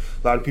Lord.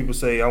 A lot of people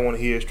say, I want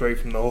to hear it straight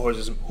from the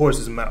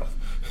horse's mouth.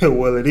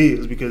 Well, it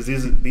is, because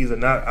these are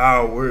not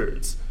our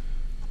words.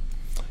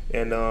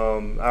 And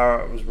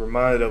I was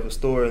reminded of a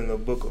story in the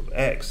book of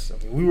Acts. I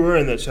mean, we were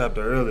in that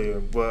chapter earlier,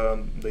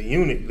 but the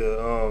eunuch,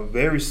 the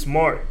very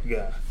smart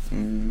guy,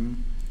 mm-hmm.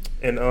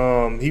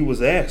 and he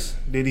was asked,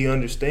 did he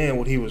understand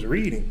what he was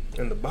reading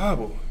in the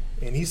Bible?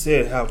 And he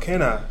said, how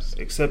can I,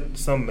 except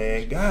some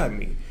man guide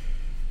me?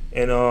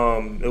 And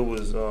it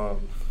was,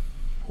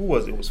 who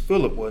was it? It was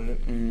Philip, wasn't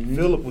it? Mm-hmm.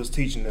 Philip was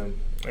teaching them.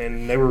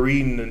 And they were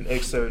reading an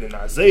excerpt in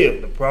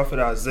Isaiah, the prophet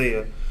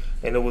Isaiah.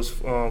 And it was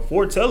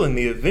foretelling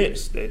the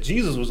events that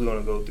Jesus was going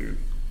to go through.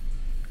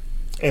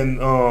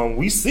 And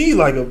we see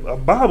like a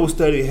Bible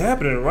study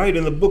happening right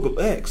in the book of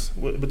Acts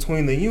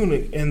between the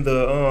eunuch and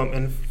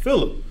and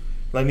Philip.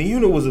 Like, the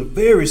eunuch was a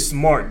very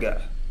smart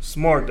guy.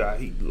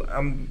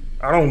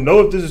 I don't know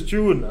if this is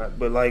true or not,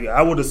 but like,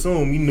 I would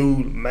assume he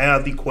knew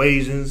math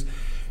equations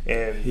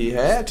and he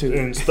had to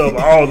and stuff,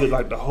 all the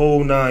like the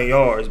whole 9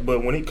 yards.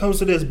 But when it comes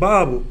to this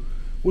Bible,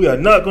 we are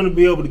not going to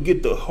be able to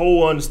get the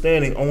whole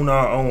understanding on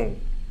our own.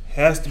 It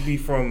has to be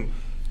from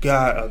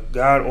God, a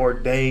God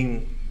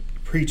ordained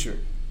preacher.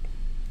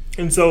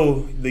 And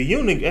so the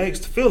eunuch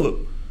asked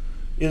Philip,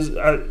 he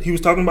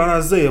was talking about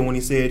Isaiah when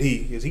he said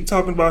is he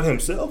talking about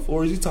himself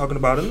or is he talking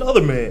about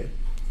another man?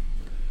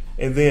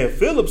 And then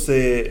Philip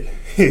said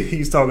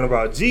he's talking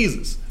about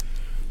Jesus.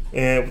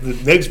 And the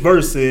next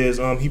verse says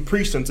he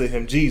preached unto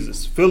him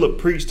Jesus. Philip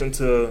preached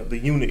unto the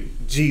eunuch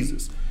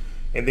Jesus.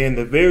 And then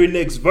the very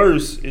next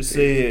verse, it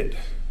said,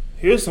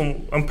 here's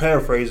some, I'm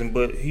paraphrasing,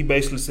 but he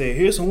basically said,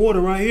 here's some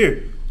water right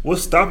here.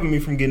 What's stopping me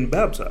from getting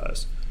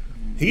baptized?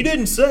 He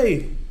didn't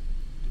say,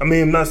 I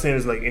mean, I'm not saying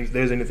it's like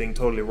there's anything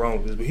totally wrong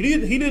with this, but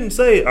he didn't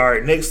say, all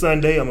right, next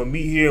Sunday I'm going to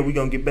meet here, we're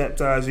going to get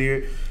baptized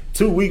here.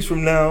 2 weeks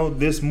from now,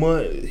 this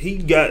month, he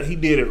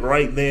did it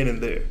right then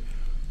and there.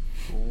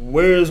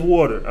 Where is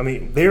water? I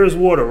mean, there is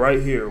water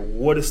right here.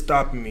 What is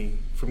stopping me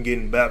from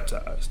getting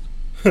baptized?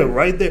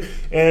 Right there.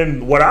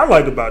 And what I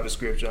like about the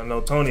scripture, I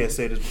know Tony has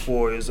said this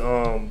before, is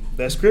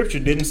that scripture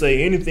didn't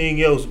say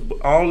anything else.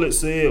 But all it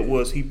said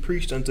was he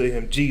preached unto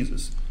him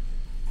Jesus.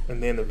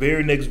 And then the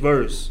very next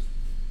verse,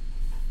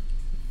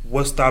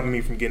 what's stopping me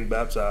from getting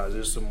baptized?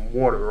 There's some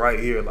water right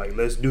here. Like,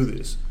 let's do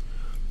this.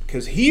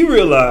 Because he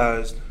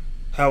realized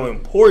how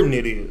important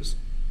it is.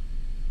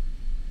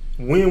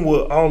 When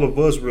will all of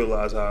us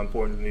realize how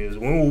important it is?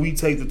 When will we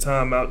take the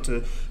time out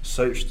to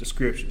search the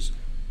scriptures?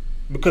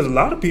 Because a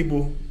lot of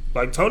people,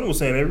 like Tony was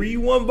saying, they read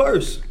one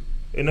verse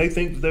and they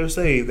think that they're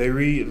saved. They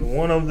read,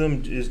 one of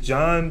them is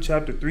John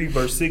chapter 3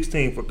 verse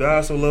 16. For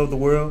God so loved the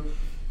world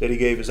that he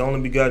gave his only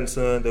begotten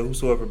son, that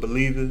whosoever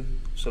believeth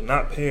shall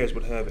not perish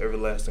but have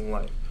everlasting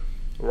life.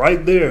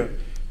 Right there,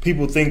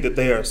 people think that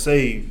they are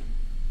saved.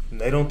 And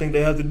they don't think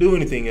they have to do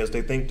anything else.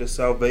 They think that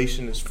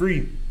salvation is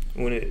free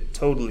when it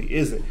totally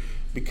isn't.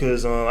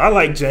 Because I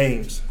like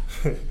James.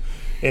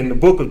 In the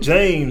book of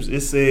James,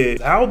 it said,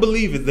 thou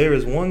believest there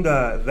is one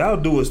God, thou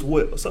doest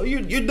well. So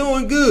you're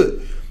doing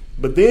good.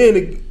 But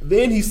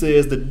then he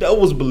says the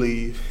devils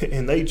believe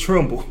and they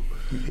tremble.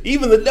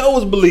 Even the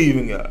devils believe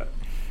in God.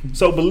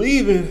 So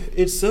believing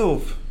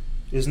itself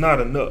is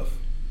not enough.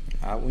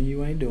 Not when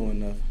you ain't doing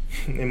nothing.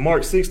 In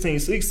Mark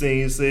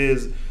 16:16, it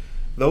says,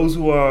 those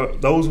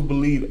who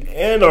believe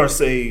and are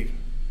saved,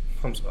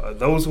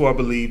 those who are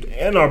believed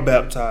and are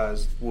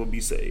baptized will be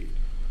saved.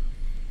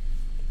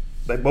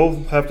 They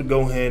both have to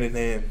go hand in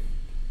hand.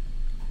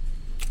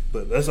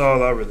 But that's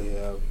all I really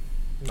have.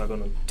 I'm not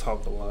going to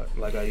talk a lot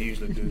like I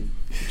usually do.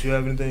 Do you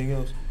have anything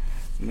else?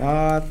 No,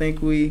 I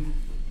think we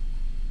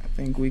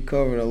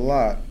covered a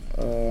lot.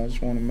 I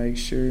just want to make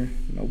sure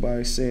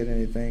nobody said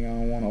anything. I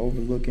don't want to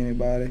overlook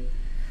anybody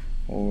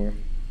or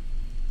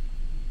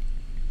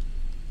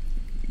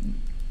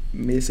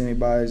miss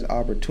anybody's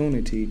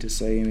opportunity to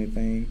say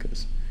anything,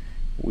 because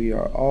we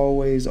are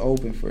always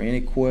open for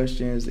any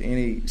questions,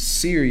 any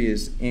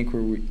serious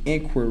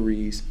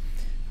inquiries.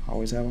 I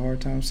always have a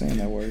hard time saying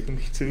that word.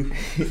 Me too.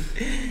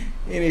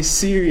 Any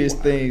serious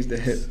things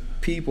that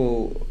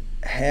people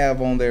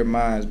have on their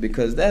minds,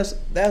 because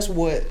that's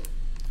what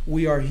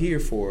we are here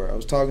for. I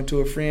was talking to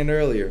a friend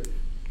earlier,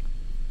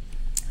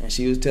 and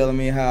she was telling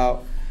me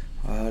how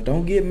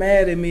don't get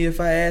mad at me if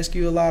I ask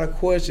you a lot of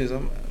questions.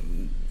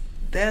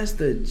 That's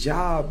the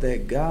job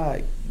that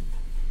God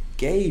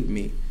gave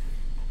me.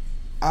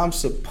 I'm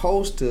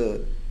supposed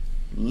to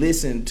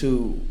listen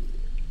to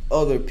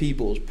other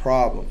people's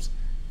problems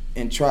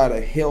and try to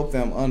help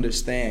them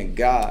understand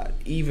God,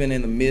 even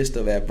in the midst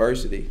of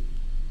adversity.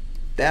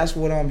 That's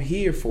what I'm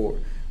here for.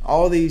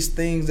 All these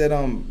things that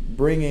I'm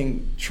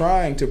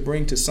trying to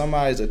bring to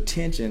somebody's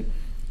attention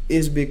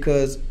is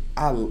because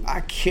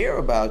I care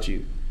about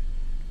you.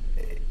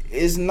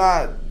 It's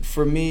not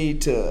for me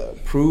to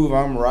prove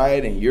I'm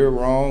right and you're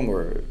wrong,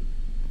 or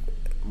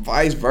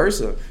vice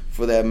versa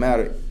for that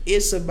matter.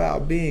 It's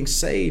about being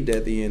saved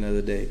at the end of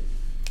the day.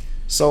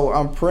 So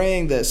I'm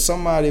praying that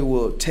somebody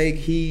will take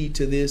heed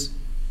to these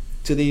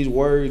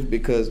words,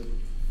 because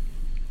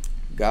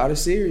God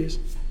is serious.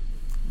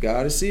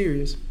 God is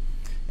serious.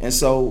 And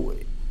so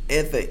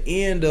at the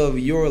end of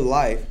your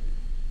life,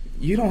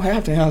 you don't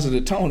have to answer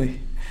to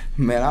Tony.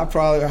 Man,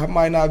 I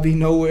might not be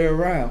nowhere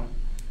around.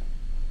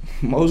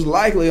 Most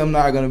likely I'm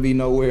not going to be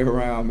nowhere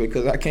around,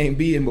 because I can't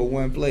be in but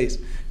one place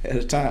at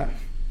a time.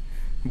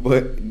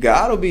 But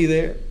God will be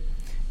there,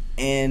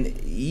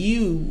 and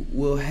you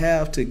will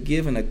have to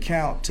give an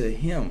account to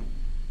Him.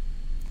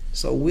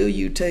 So will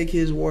you take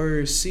His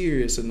word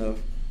serious enough?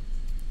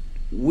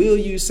 Will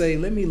you say,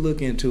 let me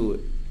look into it?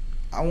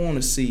 I want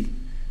to see,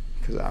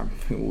 because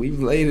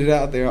we've laid it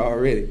out there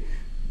already.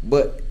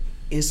 But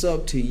it's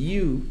up to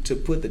you to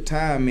put the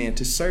time in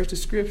to search the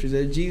scriptures,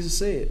 as Jesus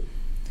said.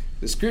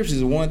 The scriptures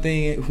is one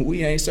thing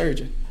we ain't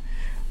searching.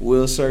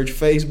 We'll search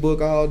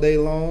Facebook all day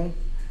long.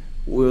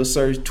 We'll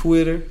search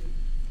Twitter,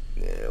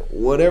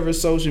 whatever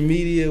social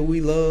media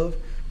we love.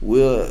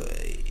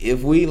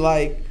 If we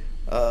like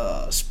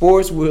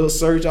sports, we'll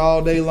search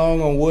all day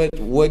long on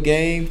what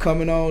game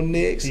coming on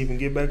next. Even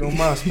get back on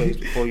MySpace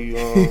before you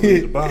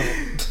read the Bible.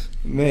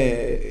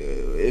 Man,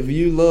 if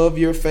you love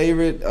your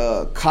favorite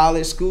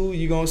college school,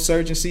 you're going to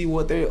search and see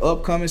what their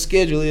upcoming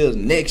schedule is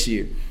next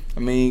year. I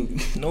mean,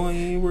 no, I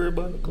ain't worried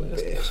about the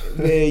class.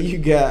 Man, you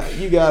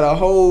got a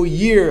whole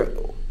year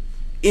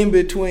in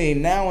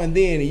between now and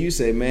then, and you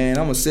say, man,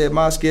 I'm gonna set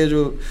my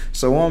schedule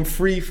so I'm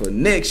free for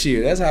next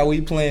year. That's how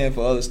we plan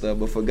for other stuff.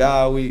 But for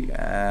God,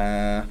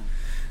 I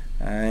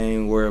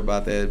ain't worried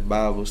about that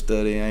Bible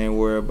study. I ain't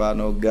worried about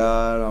no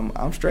God.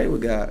 I'm straight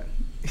with God.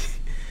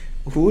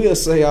 We'll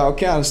say all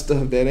kind of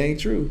stuff that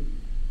ain't true.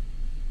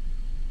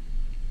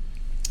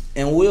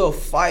 And we'll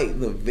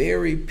fight the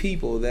very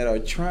people that are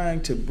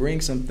trying to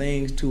bring some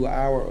things to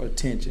our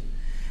attention.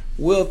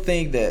 We'll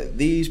think that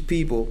these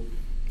people,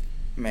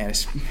 man,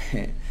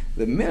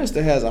 the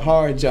minister has a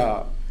hard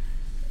job.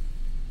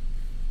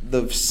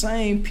 The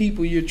same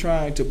people you're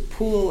trying to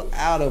pull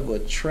out of a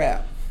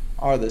trap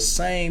are the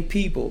same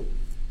people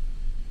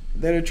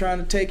that are trying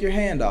to take your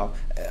hand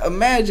off.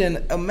 Imagine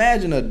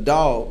a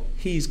dog,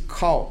 he's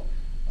caught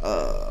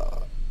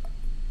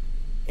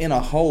in a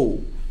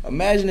hole.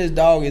 Imagine this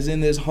dog is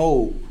in this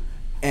hole,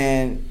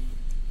 and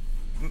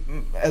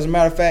as a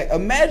matter of fact,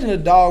 imagine a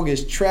dog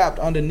is trapped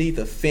underneath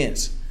a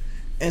fence.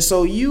 And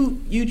so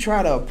you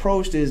try to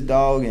approach this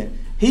dog, and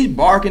he's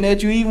barking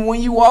at you even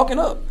when you're walking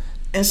up.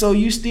 And so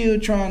you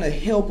still trying to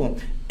help him.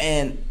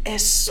 And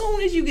as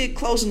soon as you get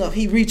close enough,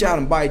 he reach out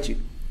and bite you.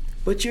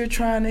 But you're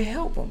trying to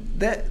help him.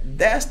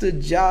 That's the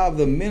job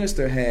the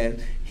minister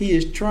has. He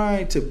is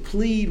trying to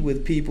plead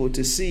with people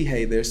to see,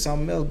 hey, there's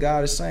something else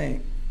God is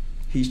saying.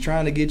 He's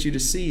trying to get you to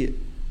see it.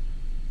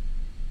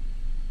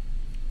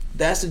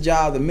 That's the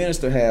job the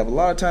minister have. A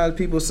lot of times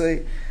people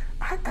say,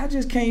 I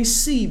just can't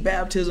see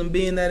baptism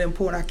being that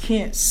important. I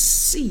can't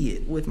see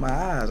it with my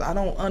eyes. I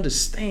don't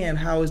understand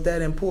how it's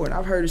that important.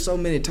 I've heard it so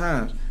many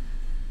times.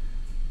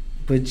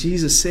 But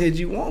Jesus said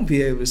you won't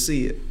be able to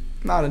see it.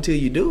 Not until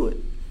you do it.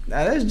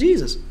 Now that's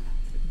Jesus.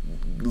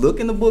 Look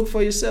in the book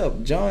for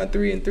yourself. John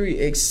 3:3.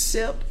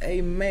 Except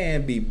a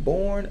man be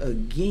born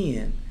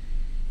again,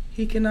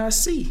 he cannot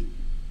see.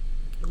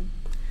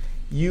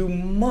 You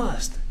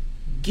must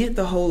get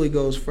the Holy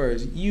Ghost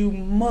first. You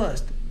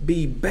must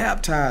be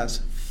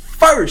baptized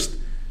first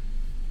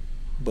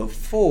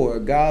before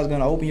God's going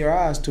to open your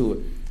eyes to it.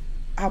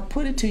 I'll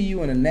put it to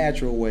you in a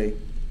natural way.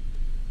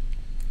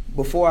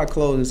 Before I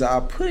close this,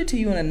 I'll put it to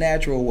you in a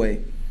natural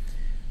way.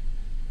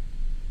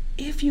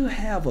 If you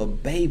have a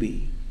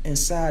baby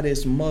inside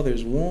its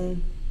mother's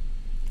womb,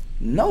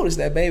 notice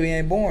that baby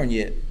ain't born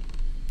yet.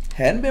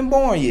 Hadn't been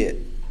born yet.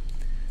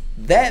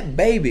 That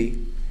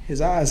baby, his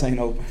eyes ain't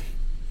open.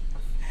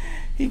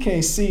 He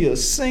can't see a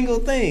single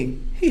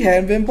thing. He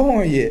hadn't been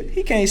born yet.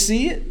 He can't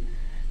see it.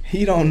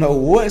 He don't know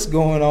what's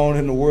going on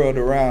in the world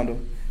around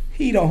him.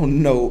 He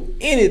don't know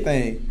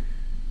anything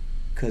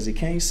because he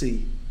can't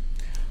see.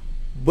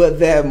 But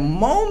that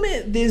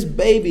moment this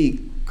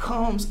baby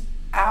comes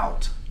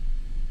out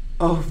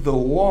of the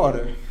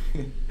water,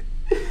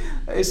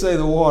 they say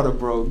the water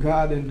broke.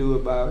 God didn't do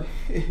it by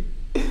it.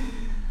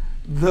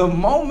 The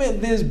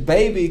moment this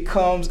baby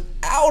comes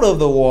out of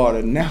the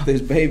water, now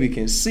this baby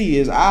can see,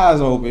 his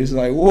eyes open. It's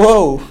like,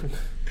 whoa,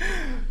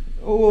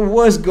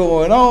 what's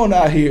going on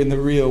out here in the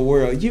real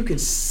world? You can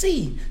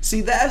see.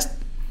 See, that's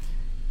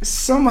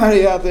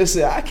somebody out there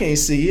said, I can't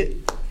see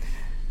it.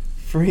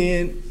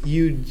 Friend,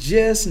 you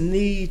just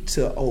need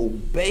to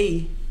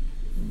obey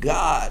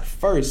God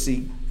first.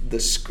 See, the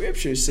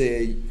scripture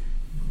said,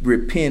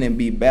 repent and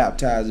be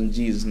baptized in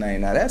Jesus'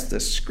 name. Now, that's the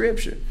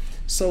scripture.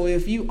 So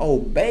if you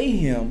obey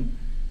him,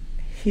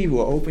 he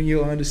will open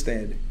your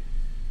understanding.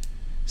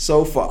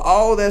 So for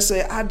all that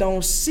say, I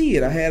don't see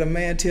it. I had a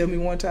man tell me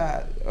one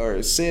time,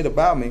 or said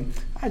about me,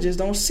 I just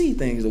don't see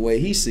things the way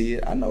he see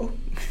it. I know.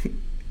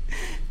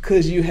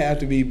 Because you have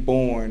to be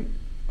born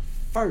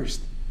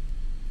first.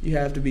 You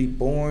have to be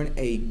born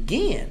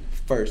again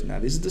first. Now,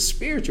 this is the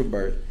spiritual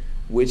birth,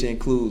 which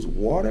includes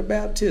water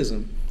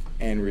baptism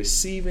and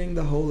receiving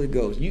the Holy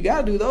Ghost. You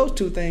got to do those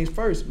two things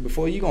first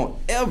before you're going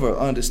to ever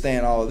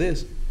understand all of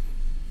this.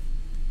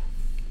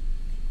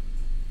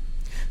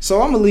 So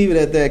I'm going to leave it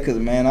at that because,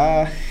 man,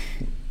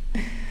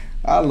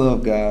 I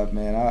love God,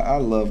 man. I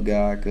love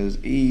God because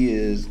he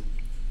is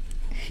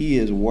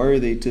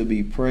worthy to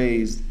be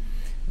praised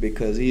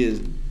because he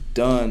has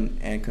done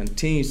and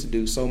continues to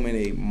do so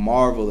many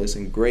marvelous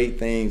and great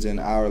things in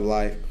our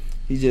life.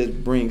 He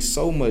just brings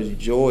so much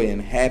joy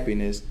and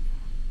happiness.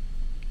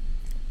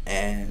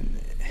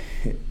 And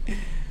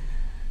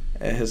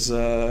as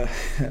I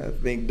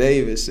think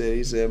David said,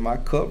 he said, my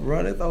cup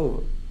runneth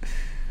over.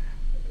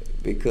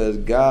 Because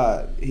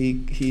God, he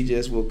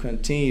just will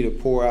continue to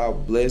pour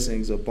out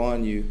blessings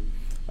upon you.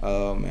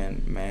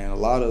 And man, a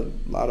lot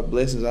of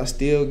blessings I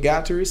still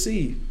got to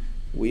receive.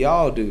 We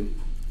all do,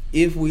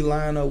 if we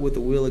line up with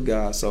the will of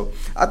God. So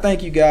I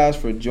thank you guys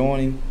for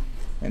joining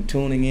and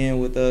tuning in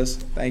with us.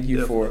 Thank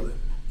you for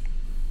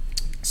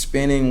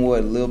spending a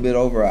little bit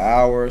over an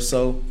hour or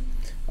so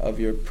of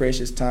your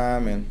precious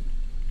time. And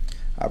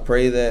I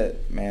pray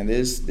that, man,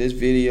 this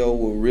video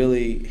will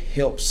really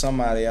help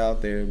somebody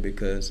out there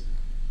because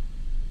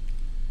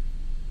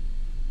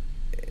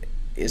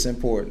it's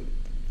important.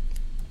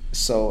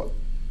 So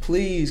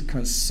please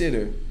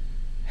consider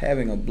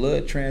having a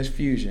blood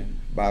transfusion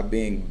by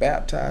being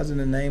baptized in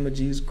the name of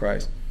Jesus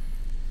Christ.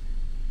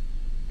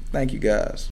 Thank you, guys.